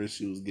slitting her wrist.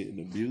 She was getting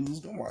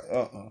abused. I'm like,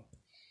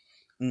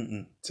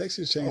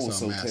 Texas Chainsaw I was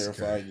so Massacre.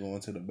 terrified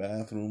going to the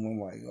bathroom. I'm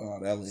like, oh,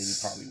 that lady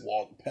probably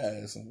walked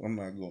past. I'm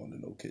not going to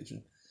no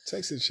kitchen.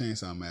 Texas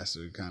Chainsaw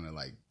Massacre kind of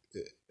like,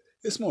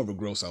 it's more of a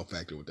gross out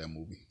factor with that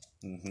movie.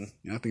 Mm-hmm.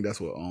 And I think that's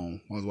what I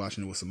was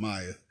watching it with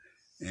Samaya,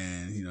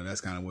 and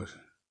that's kind of what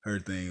her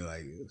thing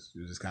like. She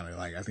was just kind of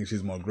like, I think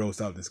she's more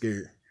grossed out than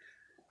scared.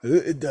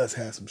 It does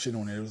have some shit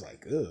on there. It was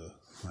like, ugh,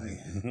 like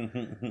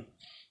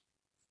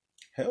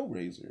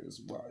Hellraiser is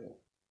wild.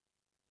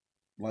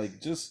 Like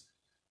just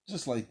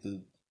like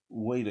the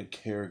way the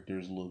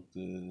characters look,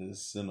 the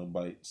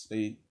Cenobites,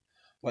 they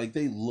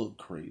look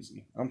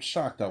crazy. I'm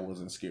shocked I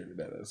wasn't scared of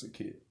that as a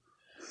kid.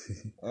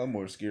 I'm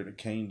more scared of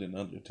Kane than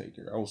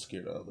Undertaker. I was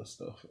scared of other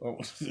stuff.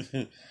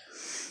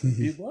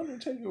 If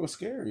Undertaker was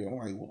scary, I'm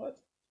like, what?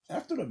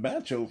 After the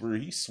match over,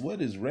 he sweat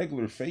his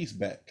regular face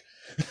back.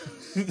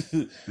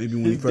 Maybe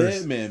when he first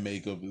dead man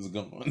makeup is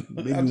gone.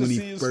 Maybe I when just he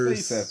see his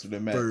first face after the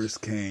match.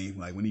 first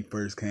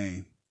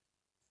came,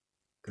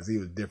 because he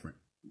was different.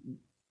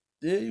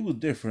 Yeah, he was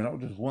different. I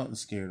was just wasn't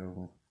scared of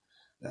him.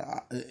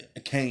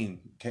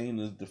 Kane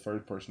is the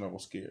first person I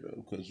was scared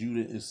of because you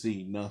didn't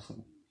see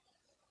nothing.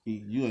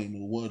 You ain't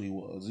know what he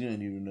was. You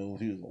didn't even know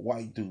if he was a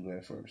white dude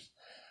at first.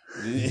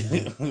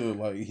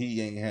 Like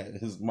he ain't had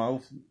his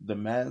mouth. The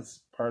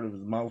mask part of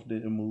his mouth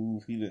didn't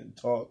move. He didn't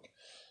talk.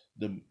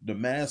 The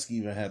mask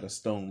even had a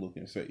stone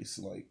looking face.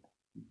 Like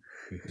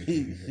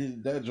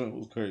that joint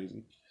was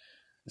crazy.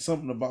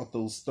 Something about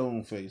those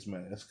stone face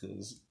masks,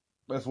 because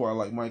that's why I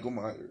like Michael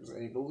Myers.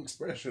 Ain't no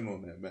expression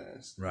on that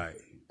mask. Right.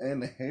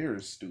 And the hair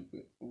is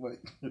stupid.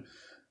 Like,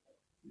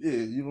 yeah,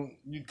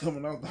 you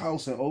coming out the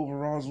house in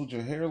overalls with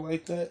your hair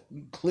like that,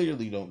 you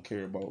clearly don't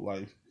care about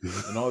life.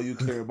 And all you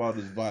care about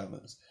is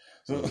violence.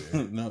 So,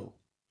 no.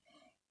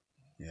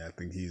 Yeah, I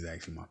think he's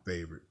actually my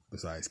favorite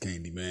besides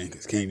Candyman,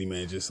 because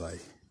Candyman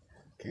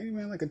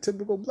like a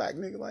typical black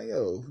nigga. Like,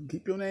 yo,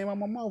 keep your name out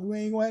my mouth. We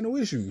ain't gonna have no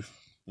issues.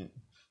 Yeah.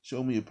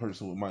 Show me a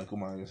person with Michael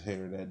Myers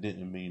hair that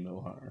didn't mean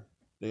no harm.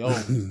 They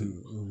always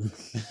do.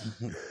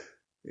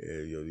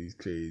 Yeah, yo, these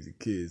crazy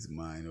kids of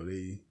mine,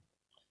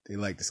 they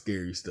like the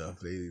scary stuff.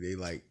 They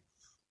like,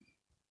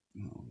 I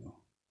don't know.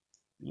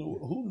 You know,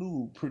 who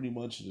knew pretty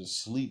much the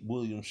sleep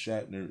William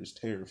Shatner is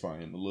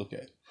terrifying to look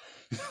at?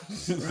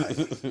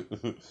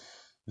 Right.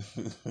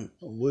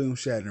 William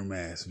Shatner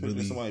mask.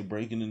 Really. Somebody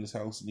breaking in his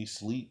house and he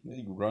sleep,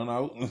 they run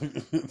out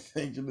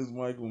thinking it's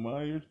Michael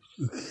Myers.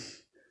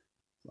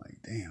 Like,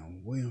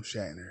 damn, William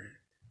Shatner.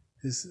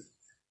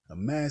 A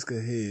mask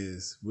of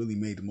his really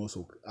made the most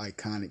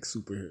iconic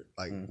superhero.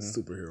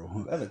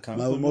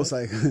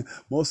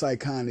 Most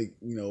iconic,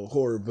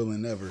 horror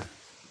villain ever.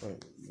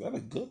 Right. Is that a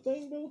good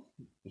thing though?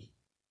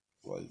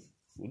 Like,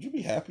 would you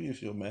be happy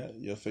if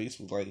your face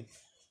was like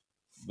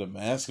the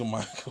mask of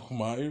Michael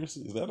Myers?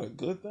 Is that a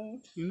good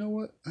thing? You know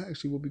what? I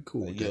actually would be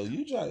cool. Like, yo,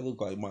 you try to look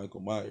like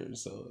Michael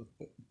Myers, so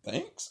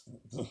thanks.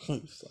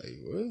 It's like,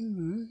 well,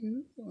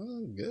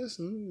 I guess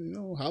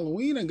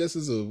Halloween. I guess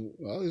I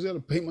always got to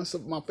paint my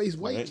face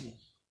white. Right.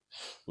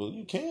 Well,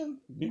 you can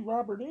be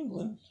Robert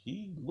Englund.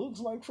 He looks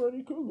like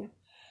Freddy Krueger.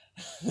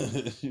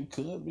 You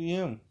could be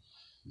him.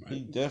 Right. He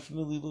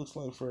definitely looks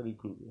like Freddy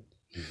Krueger.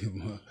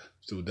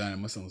 Still dying.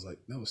 My son was like,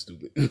 that was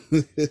stupid.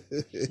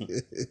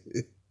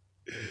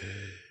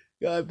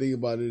 Gotta think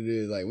about it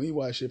is like when you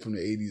watch shit from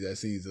the 80s that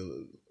seems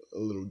a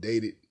little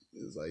dated.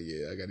 It's like,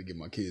 yeah, I gotta get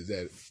my kids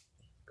at it.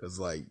 Cause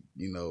like,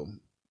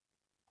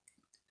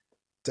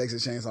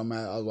 Texas Chainsaw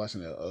Man, I was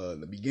watching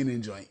the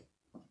beginning joint.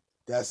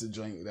 That's the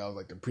joint that was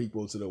like the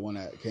prequel to the one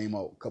that came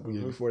out a couple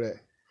years before that.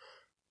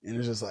 And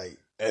it's just like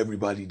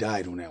everybody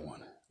died on that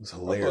one. It was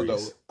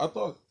hilarious. I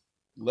thought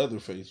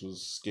Leatherface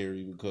was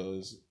scary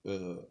because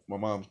my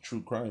mom's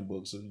true crime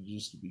books, it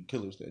used to be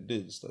killers that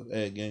did stuff.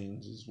 Ed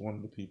Gaines is one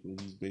of the people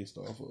he's based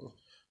off of,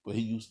 but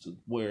he used to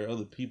wear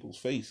other people's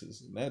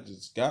faces, and that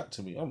just got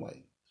to me. I'm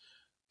like,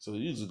 so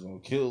you're just gonna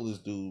kill this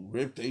dude,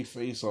 rip their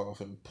face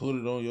off, and put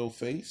it on your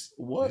face?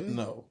 What? Yeah.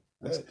 No.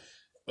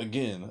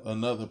 Again,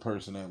 another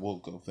person that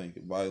woke up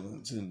thinking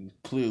violence and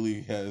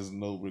clearly has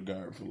no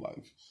regard for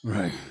life.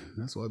 Right.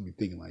 That's what I'd be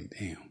thinking. Like,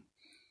 damn.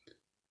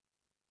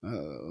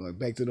 Like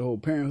back to the whole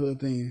parenthood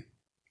thing.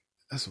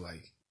 That's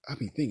like I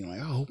be thinking like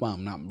I hope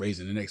I'm not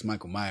raising the next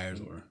Michael Myers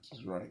or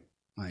that's right.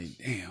 Like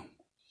damn.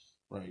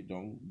 Right.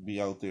 Don't be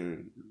out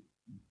there.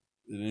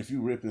 And if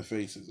you ripping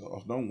faces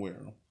off, don't wear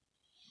them.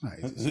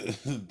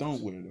 Right.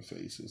 Don't wear the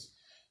faces.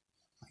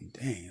 Like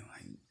damn.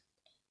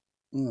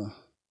 Like,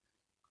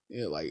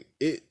 yeah. Like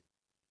it.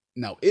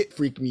 Now it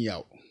freaked me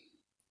out.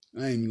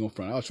 I ain't even gonna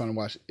front. I was trying to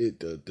watch it.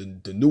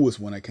 The newest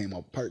one that came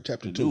out,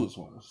 chapter 2. The newest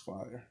one was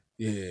fire.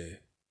 Yeah.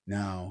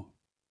 Now,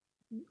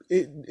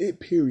 it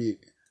period.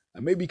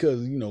 Maybe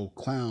because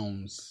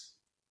clowns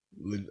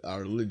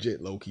are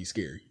legit low key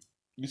scary.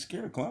 You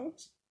scared of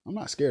clowns? I'm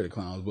not scared of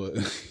clowns, but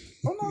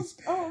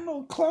I don't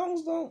know.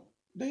 Clowns don't.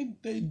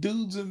 They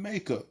dudes in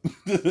makeup.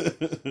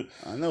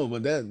 I know,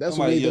 but that's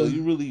what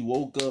you really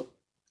woke up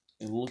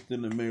and looked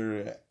in the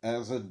mirror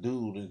as a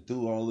dude and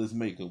threw all this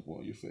makeup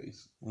on your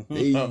face.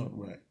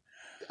 Right.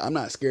 I'm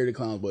not scared of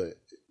clowns, but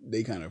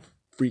they kind of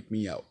freak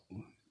me out.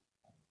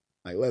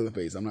 Like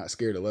Leatherface, I'm not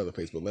scared of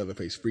Leatherface, but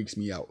Leatherface freaks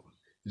me out.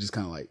 It's just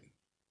kind of like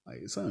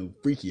it's something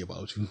freaky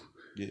about you.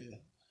 Yeah,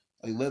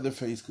 like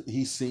Leatherface,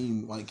 he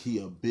seemed like he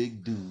a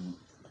big dude,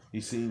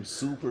 He seemed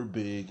super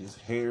big. His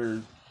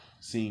hair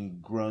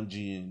seemed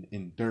grungy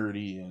and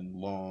dirty and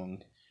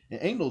long. And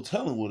ain't no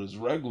telling what his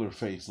regular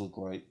face looked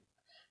like.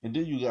 And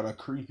then you got a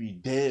creepy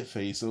dead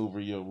face over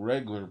your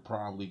regular,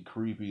 probably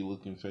creepy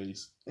looking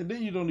face. And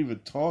then you don't even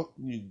talk.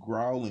 You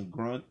growl and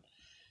grunt.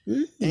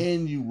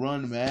 And you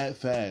run mad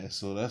fast.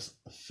 So that's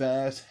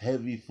fast,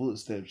 heavy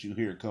footsteps you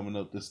hear coming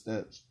up the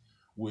steps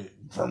with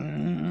a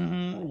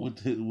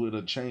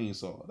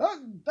chainsaw.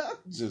 That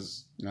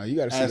just no, you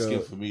gotta asking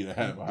see for me to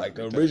have a like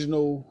the heart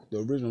original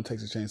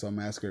Texas Chainsaw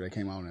Massacre that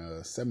came out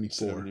in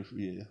 '74.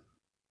 yeah.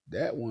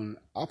 That one,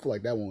 I feel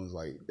like that one was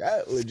like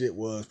that. Legit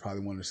was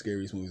probably one of the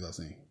scariest movies I've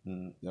seen.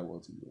 That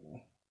was a good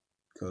one.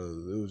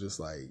 Cause it was just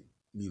like,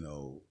 you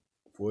know,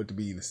 for it to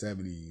be in the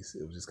 '70s,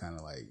 it was just kind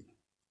of like,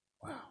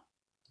 wow.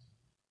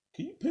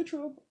 Can you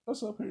picture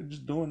us up here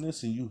just doing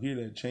this and you hear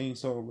that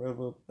chainsaw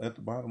rev up at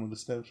the bottom of the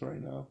steps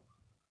right now?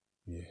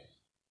 Yeah.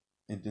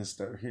 And then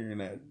start hearing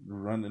that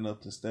running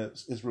up the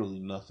steps. It's really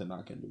nothing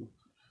I can do.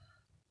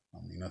 I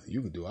mean, nothing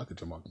you could do. I could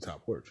jump off the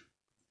top porch.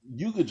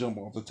 You could jump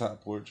off the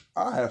top porch.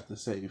 I have to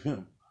save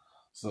him.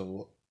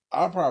 So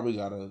I probably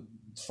gotta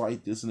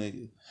fight this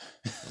nigga.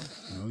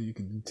 You know, you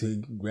can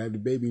grab the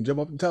baby and jump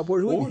off the top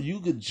porch with Or him.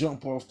 you could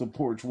jump off the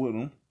porch with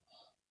him.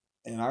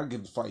 And I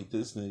could fight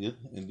this nigga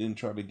and then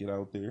try to get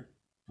out there.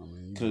 I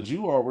mean, Because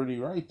you already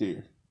right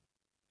there.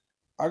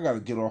 I got to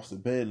get off the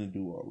bed and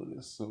do all of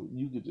this. So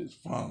you could just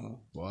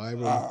follow. Well,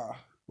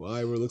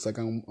 Ira looks like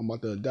I'm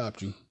about to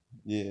adopt you.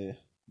 Yeah.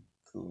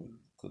 Cool.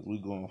 Because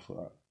I'm going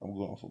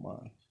for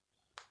mine.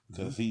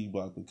 Because he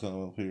about to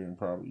come up here and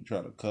probably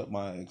try to cut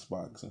my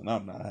Xbox. And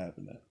I'm not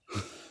having that.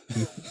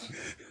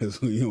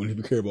 That's what you don't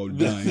even care about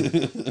dying.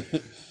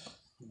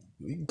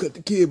 You can cut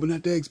the kid, but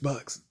not the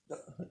Xbox.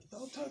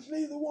 Don't touch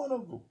neither one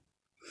of them.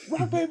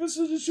 Rock, paper,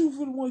 scissors, shoot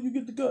for the one you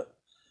get the cut.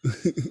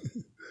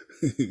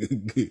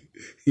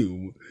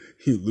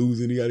 he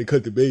losing. He got to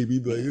cut the baby.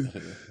 Like,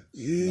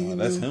 yeah, no,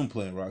 that's him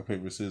playing rock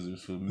paper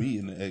scissors for me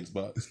in the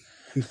Xbox.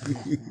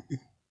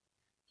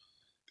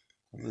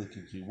 Look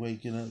at you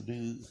waking up,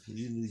 dude.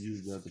 You knew you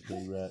was about to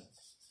play rap.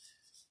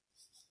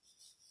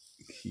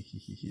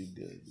 You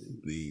good,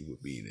 dude. Leave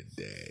with being a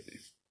dad.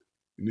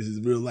 And this is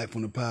real life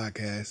on the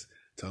podcast.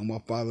 Talking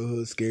about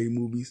fatherhood, scary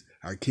movies.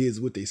 Our kids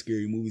with their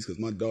scary movies because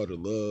my daughter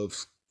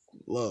loves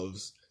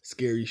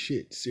scary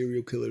shit,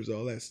 serial killers,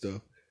 all that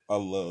stuff. I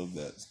love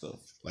that stuff.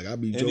 Like I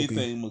be joking.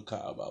 Anything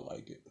macabre, I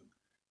like it.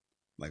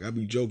 Like I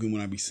be joking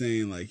when I be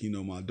saying like, you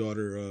know, my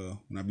daughter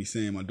when I be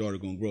saying my daughter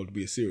gonna grow up to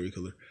be a serial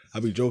killer.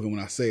 I be joking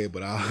when I say it,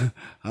 but I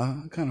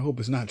kind of hope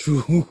it's not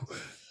true.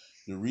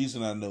 The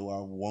reason I know I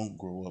won't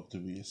grow up to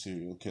be a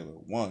serial killer,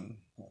 one,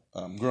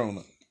 I'm grown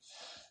up.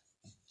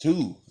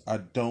 Two, I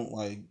don't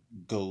like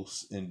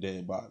ghosts and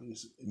dead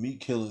bodies. Me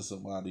killing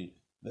somebody,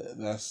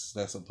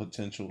 that's a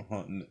potential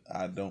hunting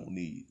I don't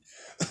need.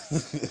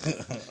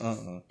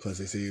 Plus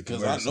they say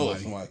because I know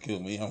if somebody kill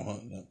me, I'm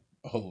hunting them.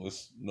 Oh,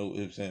 it's no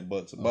ifs and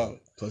buts about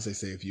it. Plus they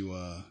say if you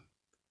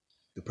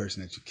the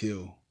person that you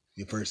kill,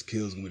 your first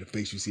kill is gonna be the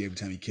face you see every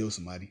time you kill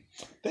somebody.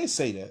 They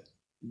say that,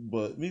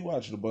 but me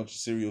watching a bunch of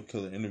serial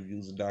killer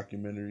interviews and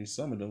documentaries,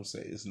 some of them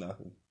say it's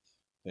nothing.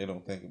 They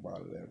don't think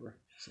about it ever.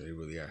 So they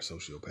really are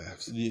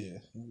sociopaths. Yeah,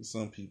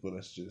 some people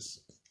that's just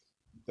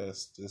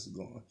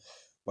going.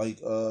 Like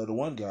the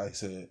one guy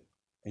said,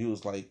 he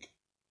was like,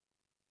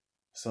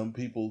 some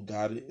people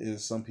got it, and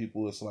some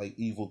people it's like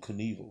Evil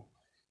Knievel.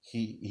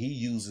 He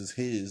uses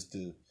his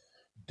to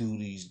do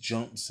these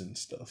jumps and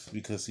stuff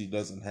because he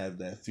doesn't have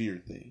that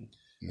fear thing,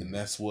 and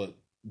that's what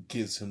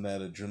gives him that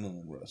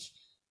adrenaline rush.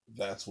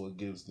 That's what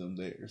gives them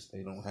theirs.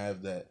 They don't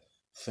have that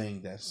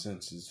thing that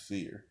senses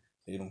fear.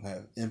 They don't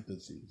have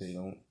empathy. They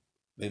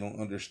don't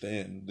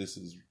understand this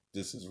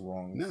is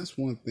wrong. And that's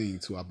one thing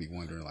too. I'll be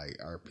wondering, like,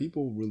 are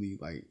people really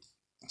like?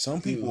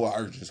 Some people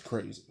are just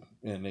crazy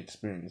and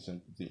experience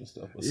empathy and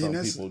stuff, but some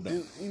people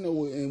don't. And,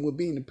 and with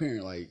being a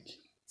parent, like,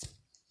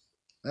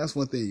 that's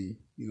one thing,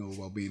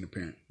 about being a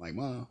parent. Like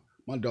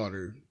my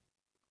daughter,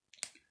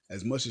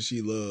 as much as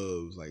she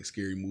loves like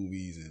scary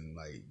movies and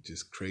like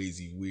just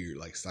crazy, weird,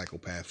 like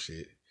psychopath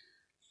shit,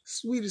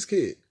 sweetest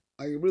kid,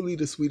 like really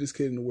the sweetest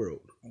kid in the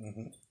world.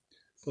 Mm-hmm.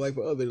 But like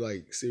for other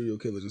like serial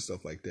killers and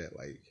stuff like that,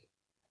 like,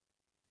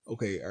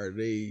 okay,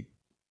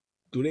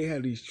 do they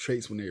have these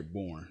traits when they're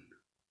born?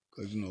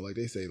 Because like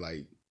they say,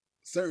 like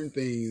certain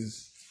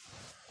things,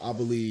 I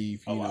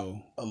believe, a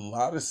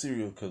lot of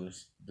serial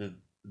killers,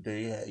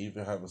 they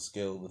even have a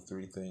scale of the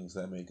 3 things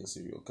that make a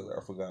serial killer.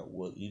 I forgot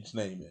what each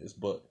name is,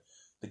 but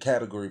the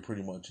category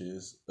pretty much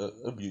is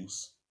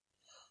abuse.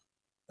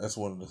 That's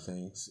one of the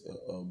things.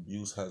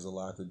 Abuse has a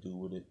lot to do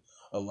with it.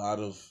 A lot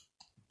of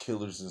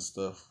killers and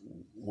stuff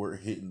were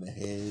hit in the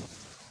head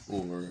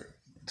or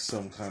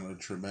some kind of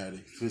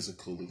traumatic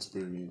physical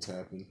experience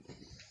happened.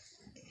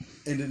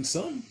 And then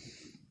some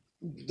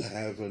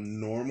have a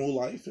normal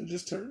life and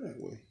just turn that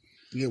way.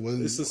 Yeah,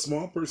 well, it's a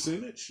small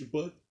percentage,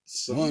 but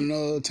some...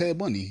 on Ted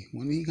Bundy,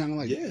 when he kind of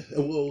like, yeah,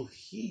 well,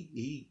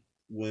 he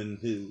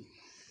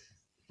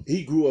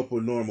grew up a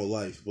normal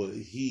life, but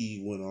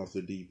he went off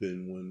the deep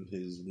end when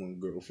his one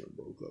girlfriend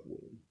broke up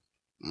with him.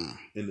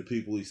 And the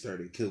people he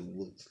started killing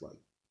looked like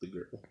the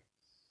girl.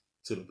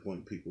 To the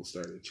point people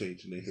started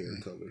changing their hair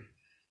color.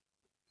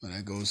 Well,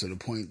 that goes to the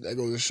point. That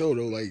goes to show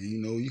though, like, you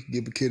know, you can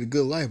give a kid a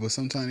good life, but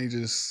sometimes they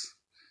just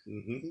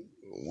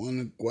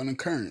one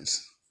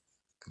occurrence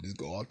could just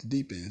go off the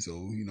deep end. So,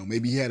 you know,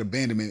 maybe he had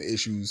abandonment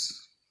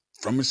issues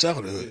from his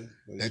childhood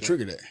that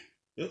triggered that.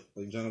 Yep,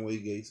 like John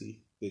Wayne Gacy.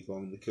 They call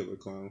him the killer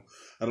clown.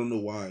 I don't know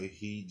why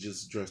he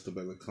just dressed up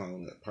as a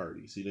clown at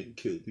parties. He didn't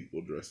kill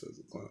people dressed as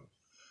a clown.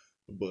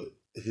 But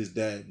his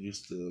dad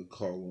used to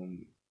call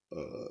him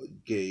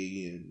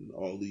gay and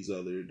all these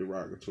other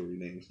derogatory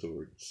names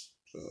towards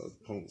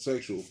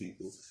homosexual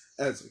people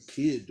as a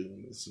kid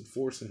doing this and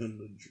forcing him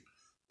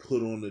to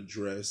put on a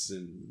dress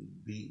and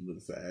beating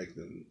the fact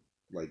and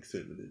like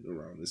feminine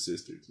around his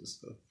sisters and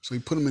stuff. So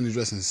he put him in the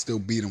dress and still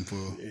beat him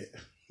for... Yeah.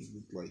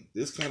 Like,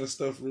 this kind of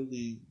stuff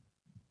really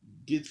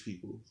gets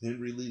people.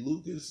 Henry Lee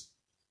Lucas,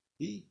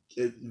 he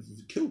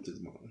killed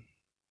his mom.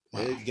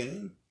 Wow. Ed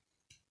Gein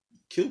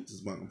killed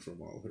his mom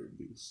from all her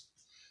abuse.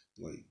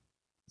 Like,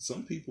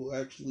 some people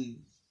actually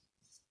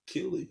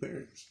kill their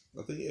parents.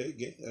 I think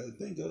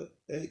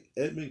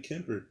Edmund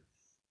Kemper,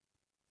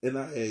 and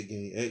not Ed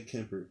Gein, Ed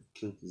Kemper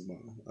killed his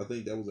mom. I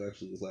think that was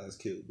actually his last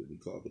kill that he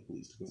called the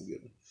police to come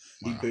get him.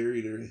 Wow. He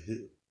buried her.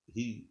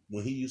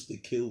 When he used to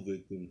kill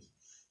victims,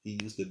 he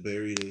used to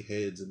bury their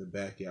heads in the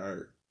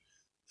backyard,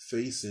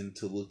 facing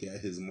to look at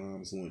his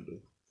mom's window,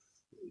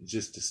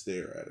 just to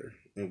stare at her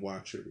and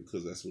watch her,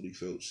 because that's what he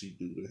felt she'd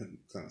do to him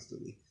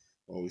constantly,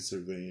 always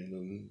surveying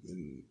him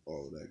and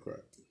all of that crap.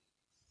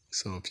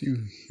 So if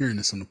you hearing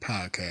this on the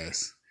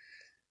podcast,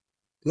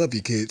 love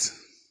your kids.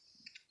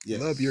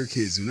 Yes. Love your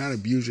kids. Do not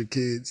abuse your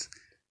kids.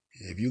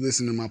 If you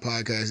listen to my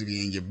podcast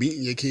and you're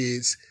beating your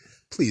kids,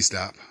 please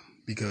stop,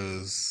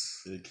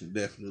 because it can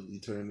definitely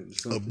turn into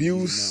something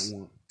abuse you do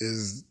not want.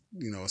 Is,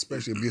 you know,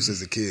 especially abuse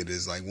as a kid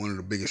is like one of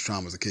the biggest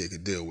traumas a kid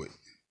could deal with.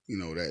 You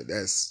know,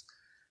 that's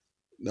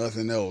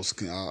nothing else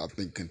I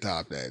think can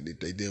top that.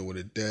 If they deal with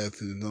a death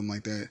and something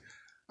like that,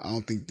 I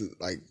don't think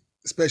like,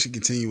 especially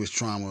continuous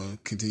trauma,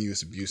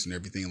 continuous abuse and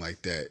everything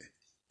like that,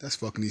 that's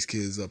fucking these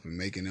kids up and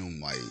making them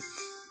like,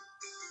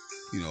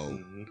 you know,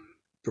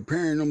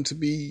 preparing them to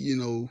be, you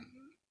know,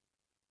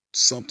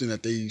 something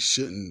that they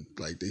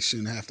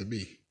shouldn't have to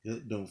be. Yeah,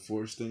 don't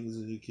force things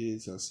in your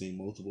kids. I've seen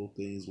multiple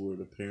things where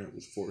the parent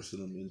was forcing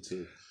them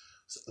into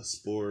a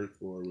sport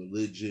or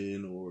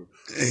religion or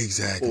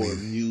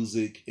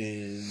music,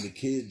 and the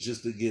kid,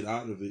 just to get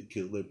out of it,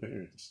 killed their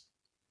parents.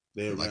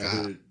 They'd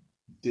rather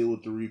deal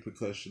with the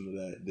repercussion of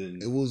that than...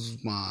 It was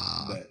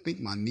I think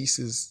my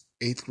niece's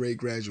 8th grade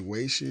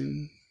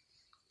graduation,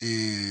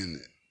 and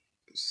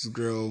this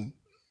girl,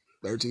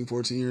 13,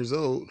 14 years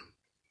old,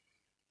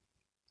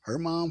 her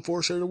mom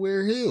forced her to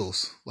wear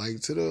heels,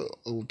 like to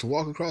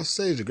walk across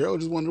the stage. The girl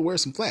just wanted to wear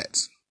some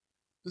flats.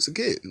 It's a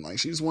kid, like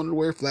she just wanted to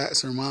wear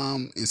flats. Her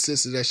mom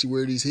insisted that she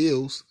wear these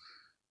heels.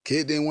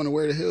 Kid didn't want to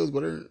wear the heels,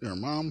 but her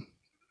mom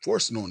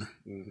forced it on her.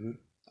 Mm-hmm.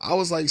 I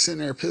was like sitting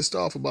there pissed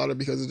off about it,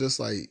 because it's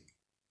just like,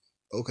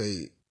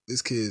 okay,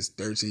 this kid's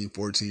 13,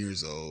 14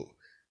 years old.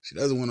 She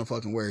doesn't want to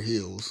fucking wear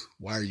heels.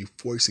 Why are you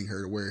forcing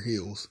her to wear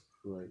heels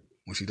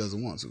when she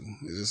doesn't want to?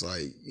 It's just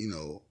like, you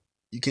know,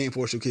 you can't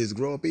force your kids to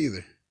grow up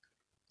either.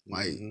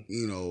 Like,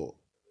 you know,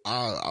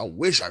 I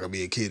wish I could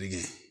be a kid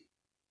again.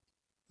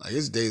 Like,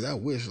 it's days I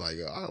wish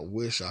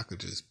I could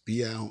just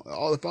be out.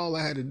 If all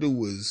I had to do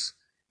was,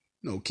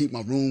 you know, keep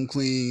my room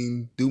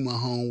clean, do my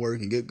homework,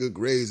 and get good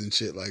grades and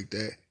shit like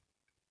that.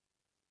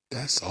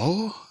 That's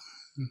all.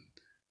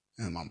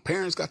 And my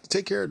parents got to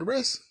take care of the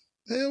rest.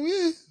 Hell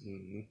yeah.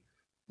 Mm-hmm.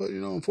 But,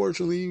 you know,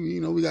 unfortunately,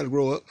 you know, we got to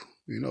grow up.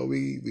 You know,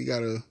 we got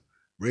to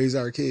raise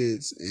our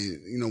kids.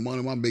 And, you know, one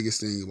of my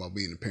biggest things about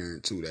being a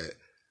parent, too, that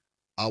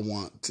I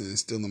want to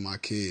instill in my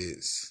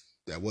kids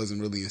that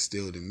wasn't really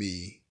instilled in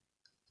me,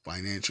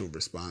 financial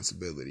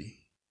responsibility.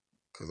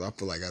 Because I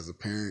feel like as a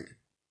parent,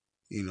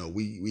 you know,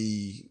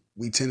 we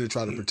tend to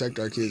try to protect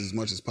our kids as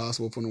much as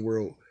possible from the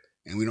world,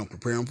 and we don't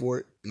prepare them for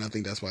it. And I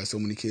think that's why so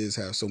many kids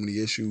have so many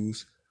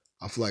issues.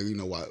 I feel like, you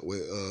know,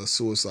 with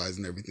suicides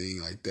and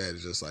everything like that,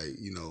 it's just like,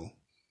 you know,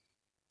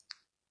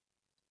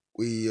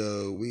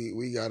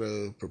 we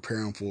gotta prepare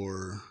them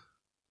for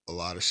a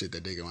lot of shit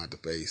that they're gonna have to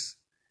face.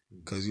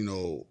 Because, you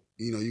know,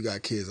 you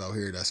got kids out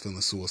here that's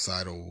feeling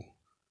suicidal,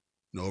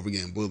 you know, over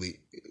getting bullied,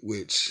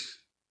 which,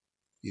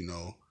 you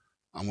know,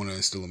 I want to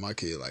instill in my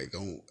kid, like,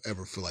 don't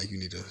ever feel like you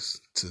need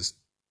to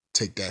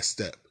take that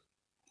step.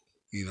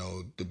 You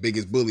know, the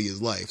biggest bully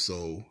is life.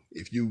 So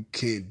if you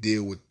can't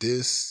deal with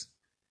this,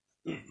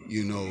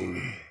 you know,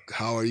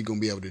 how are you going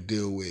to be able to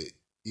deal with,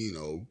 you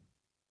know,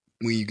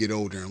 when you get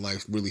older and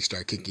life really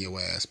start kicking your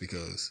ass?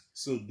 Because...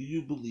 So do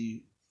you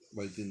believe,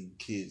 like, in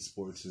kids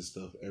sports and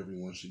stuff,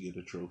 everyone should get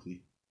a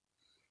trophy?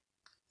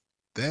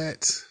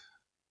 That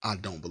I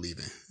don't believe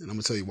in. And I'm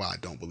going to tell you why I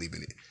don't believe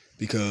in it.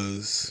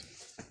 Because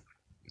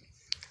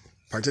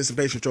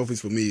participation trophies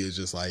for me is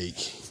just like,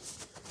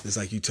 it's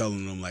like you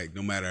telling them, like,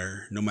 no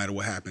matter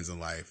what happens in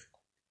life,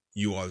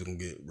 you always going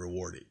to get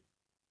rewarded.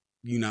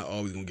 You're not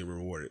always going to get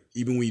rewarded.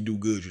 Even when you do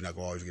good, you're not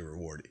going to always get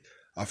rewarded.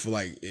 I feel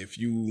like if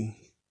you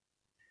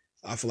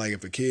I feel like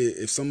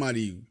if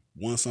somebody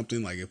won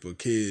something, like if a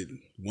kid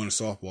won a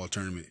softball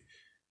tournament,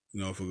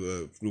 if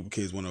a group of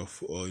kids won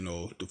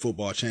the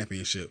football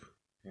championship,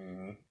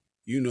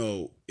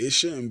 it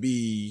shouldn't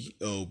be,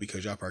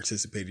 because y'all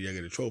participated, y'all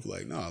get a trophy.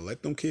 Like, nah,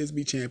 let them kids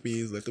be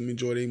champions, let them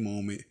enjoy their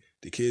moment.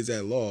 The kids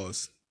that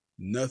lost,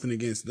 nothing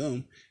against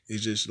them.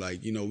 It's just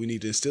like, we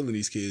need to instill in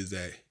these kids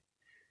that,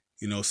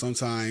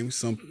 sometimes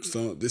some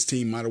this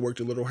team might have worked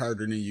a little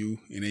harder than you,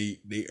 and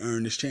they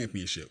earned this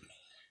championship.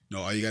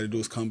 All you got to do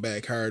is come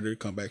back harder,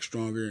 come back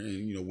stronger,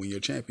 and win your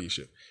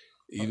championship.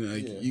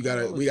 We got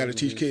to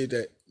teach kids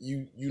that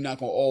you're not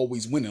gonna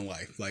always win in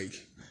life. Like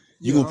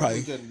you gonna probably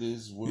look at it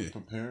is we're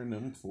preparing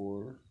them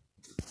for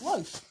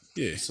life.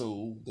 Yeah.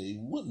 So they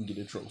wouldn't get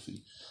a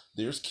trophy.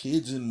 There's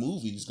kids in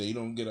movies, they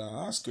don't get an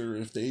Oscar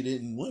if they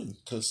didn't win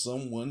because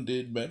someone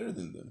did better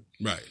than them.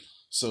 Right.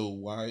 So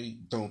why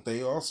don't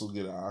they also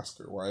get an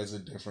Oscar? Why is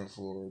it different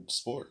for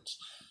sports?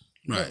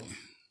 Right.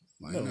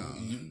 No,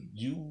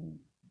 you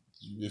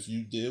if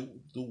you did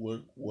the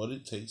work, what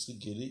it takes to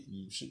get it,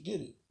 you should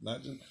get it.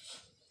 Not just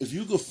if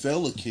you could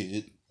fail a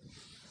kid,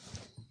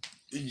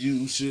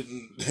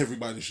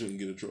 everybody shouldn't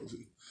get a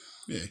trophy.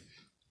 Yeah.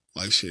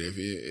 Like shit,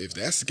 if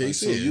that's the case,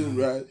 so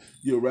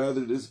you'd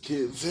rather this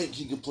kid think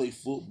he can play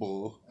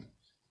football.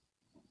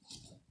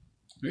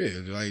 Yeah,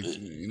 like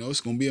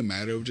it's gonna be a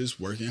matter of just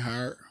working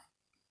hard.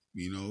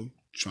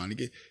 Trying to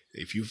get.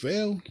 If you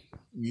fail,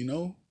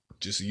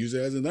 just use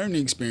it as a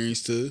learning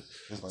experience to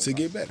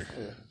get better.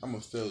 Yeah, I'm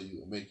gonna fail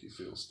you and make you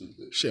feel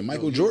stupid. Shit,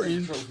 Michael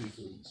Jordan. Trophy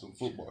for some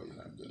football, you're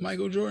not good.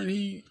 Michael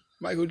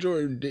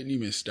Jordan didn't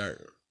even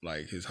start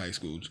like his high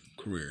school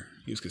career.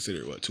 He was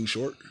considered too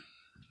short.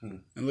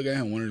 And look at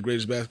him, one of the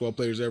greatest basketball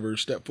players ever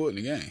stepped foot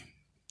in the game.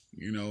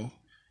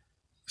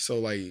 So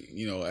like,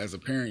 as a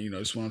parent,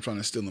 that's what I'm trying to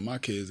instill in my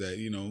kids that,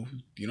 you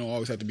don't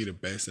always have to be the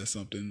best at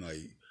something.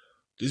 Like,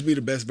 just be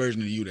the best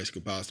version of you that you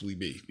could possibly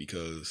be.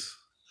 Because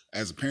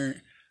as a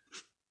parent,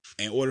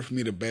 in order for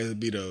me to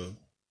be the,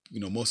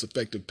 most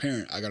effective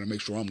parent, I got to make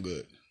sure I'm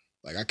good.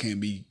 Like, I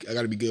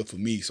got to be good for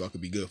me so I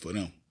can be good for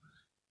them.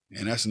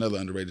 And that's another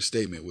underrated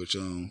statement, which,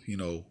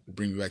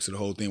 bring me back to the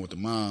whole thing with the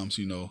moms,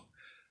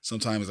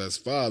 sometimes as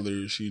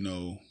fathers,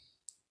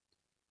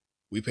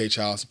 we pay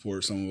child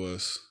support. Some of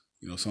us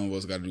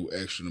got to do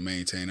extra to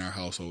maintain our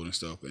household and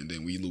stuff, and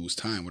then we lose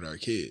time with our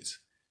kids.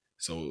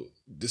 So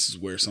this is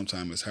where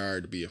sometimes it's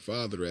hard to be a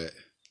father at,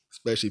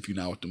 especially if you're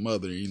not with the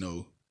mother,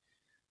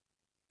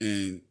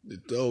 And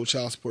the whole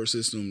child support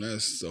system,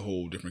 that's a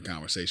whole different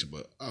conversation.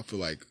 But I feel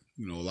like,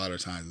 a lot of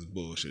times it's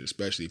bullshit,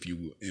 especially if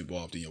you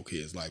involved in your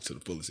kid's life to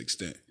the fullest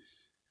extent.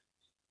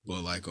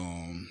 But like,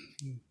 I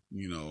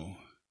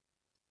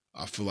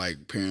feel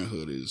like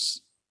parenthood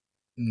is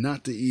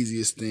not the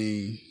easiest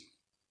thing,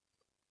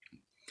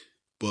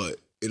 but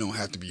it don't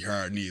have to be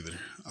hard neither.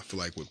 I feel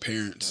like with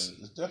parents,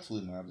 it's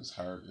definitely not as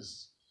hard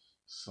as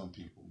some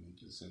people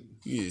make it seem.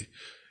 Yeah,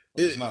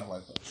 it's not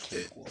like a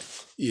cakewalk.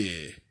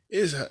 Yeah,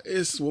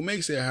 it's what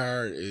makes it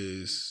hard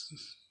is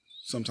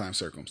sometimes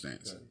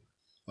circumstance. Right.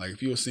 Like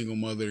if you're a single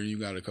mother and you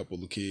got a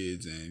couple of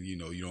kids and you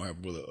don't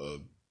have really a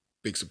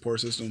big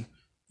support system,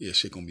 yeah,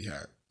 shit gonna be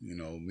hard.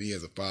 Me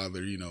as a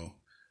father,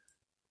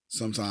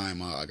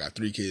 sometimes I got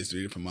 3 kids,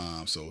 3 different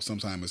moms, so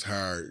sometimes it's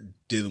hard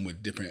dealing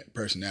with different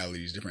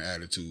personalities, different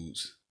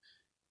attitudes.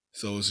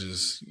 So it's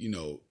just,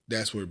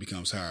 that's where it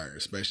becomes hard,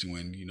 especially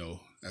when,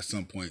 at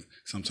some point,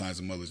 sometimes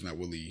the mother's not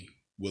really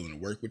willing to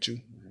work with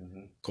you,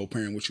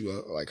 co-parent with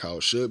you, like how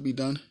it should be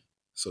done.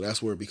 So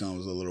that's where it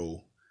becomes a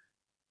little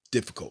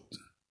difficult.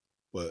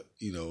 But,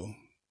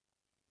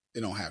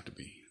 it don't have to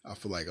be. I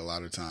feel like a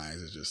lot of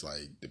times it's just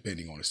like,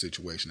 depending on the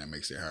situation, that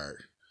makes it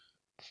hard.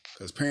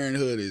 Because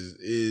parenthood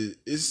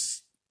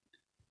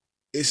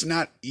it's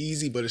not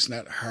easy, but it's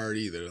not hard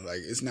either. Like,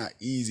 it's not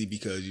easy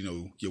because,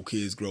 your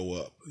kids grow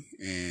up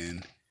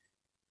and,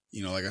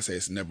 like I say,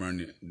 it's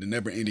the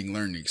never-ending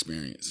learning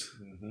experience.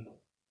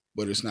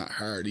 But it's not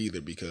hard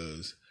either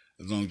because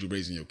as long as you're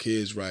raising your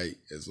kids right,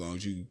 as long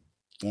as you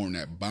form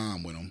that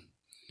bond with them,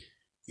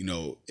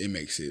 it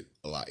makes it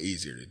a lot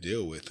easier to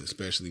deal with,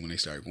 especially when they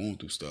start going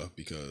through stuff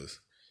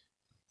because,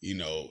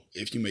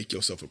 if you make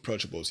yourself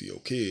approachable to your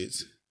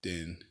kids,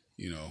 then,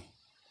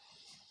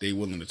 they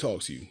willing to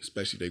talk to you,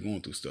 especially if they're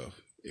going through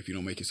stuff. If you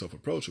don't make yourself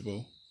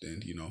approachable,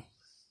 then,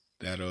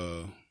 that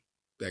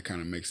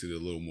kind of makes it a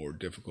little more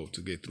difficult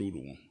to get through to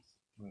them.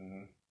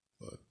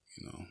 But,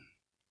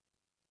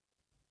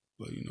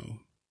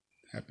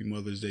 happy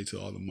Mother's Day to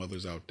all the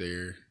mothers out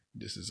there.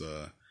 This is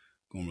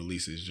going to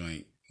release this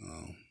joint.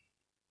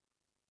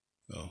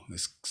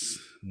 It's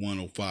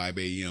 1:05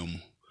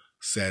 a.m.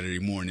 Saturday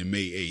morning,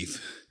 May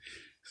 8th.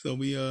 So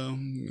we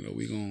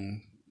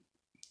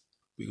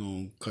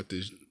gonna cut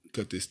this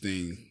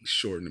thing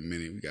short in a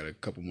minute. We got a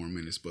couple more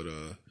minutes, but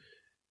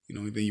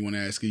anything you want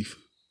to ask, Keith?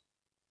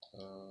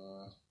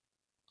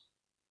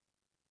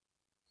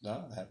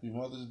 Nah, happy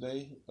Mother's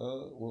Day.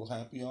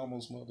 Happy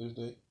almost Mother's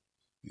Day.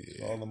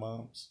 Yeah. All the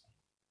moms.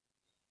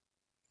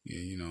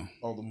 Yeah,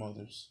 all the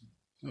mothers.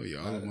 Oh yeah,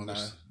 all the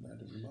mothers.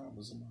 Not every mom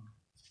is a mom.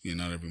 Yeah,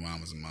 not every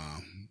mom is a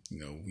mom. You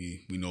know,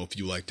 we know a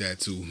few like that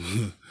too.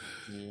 Yeah.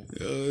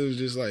 It's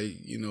just like,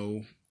 you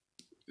know,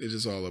 it's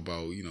just all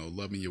about, you know,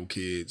 loving your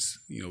kids,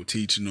 you know,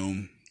 teaching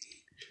them,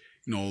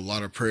 you know, a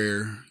lot of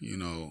prayer, you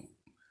know.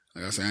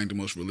 Like I say, I ain't the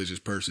most religious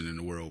person in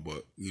the world,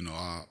 but, you know,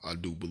 I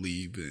do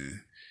believe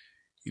in,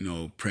 you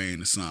know, praying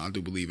the sun. I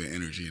do believe in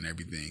energy and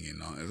everything.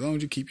 And as long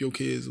as you keep your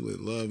kids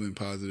with love and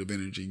positive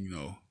energy, you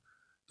know,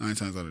 9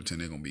 times out of 10,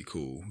 they're going to be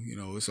cool. You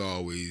know, it's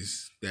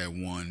always that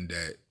one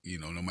that, you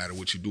know, no matter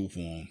what you do for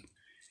them,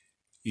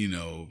 you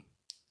know,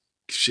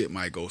 shit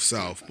might go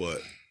south,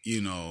 but,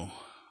 you know,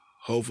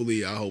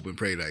 hopefully, I hope and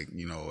pray like,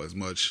 you know, as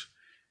much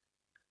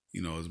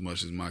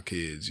as my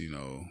kids, you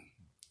know,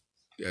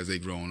 as they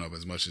growing up,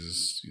 as much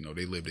as, you know,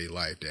 they live their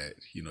life, that,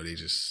 you know, they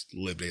just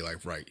live their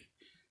life right.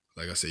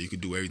 Like I said, you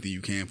could do everything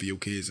you can for your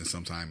kids, and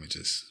sometimes it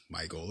just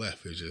might go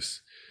left. It's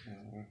just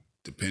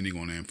depending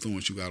on the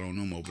influence you got on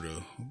them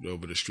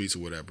over the streets or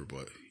whatever.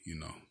 But, you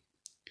know,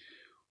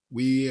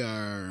 we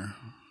are,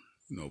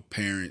 you know,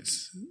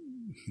 parents,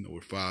 you know,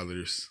 we're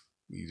fathers.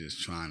 We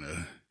just trying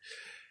to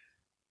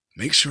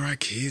make sure our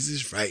kids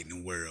is right in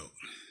the world.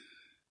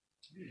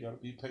 You gotta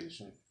be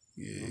patient.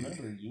 Yeah.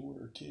 Remember, you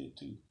were a kid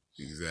too.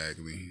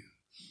 Exactly.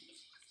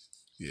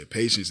 Yeah,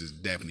 patience is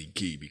definitely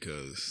key,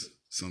 because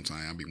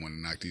sometimes I be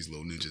wanting to knock these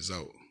little ninjas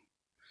out.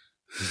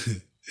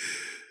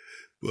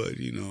 But,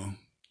 you know,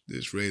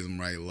 just raise them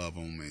right, love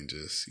them, and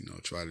just, you know,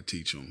 try to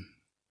teach them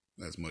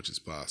as much as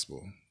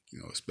possible. You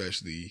know,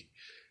 especially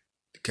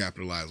to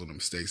capitalize on the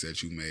mistakes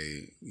that you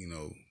made. You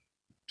know,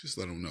 just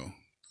let them know.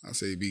 I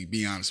say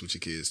be honest with your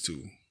kids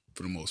too,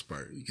 for the most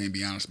part. You can't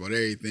be honest about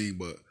everything,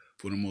 but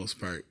for the most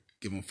part,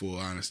 give them full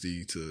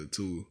honesty to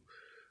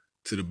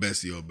the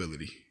best of your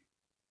ability.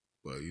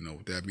 But, you know,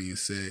 with that being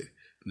said,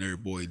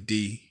 Nerd Boy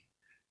D,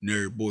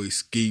 Nerd Boy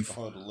Skeef.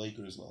 Oh, the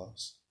Lakers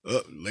lost.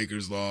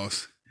 Lakers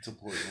lost. To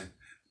Portland.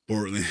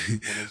 Portland.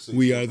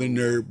 We are the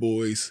Nerd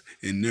Boys,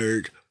 and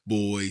Nerd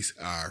Boys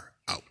are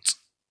out.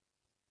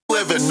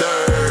 Living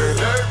nerd.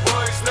 Nerd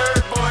boys,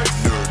 nerd boys.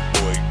 Nerd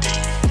Boy D,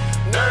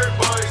 Nerd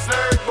boys,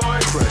 nerd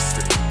boys.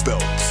 Preston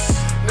Belts,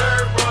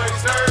 Nerd boys,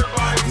 nerd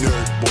boys.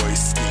 Nerd Boy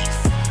Skeef,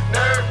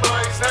 Nerd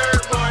boys,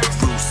 nerd boys.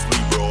 Bruce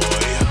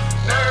Leroy,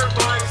 Nerd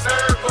boys,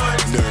 nerd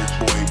boys. Nerd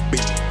Boy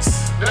Beats,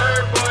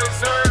 Nerd boys,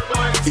 nerd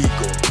boys.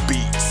 Eagle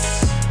Beats,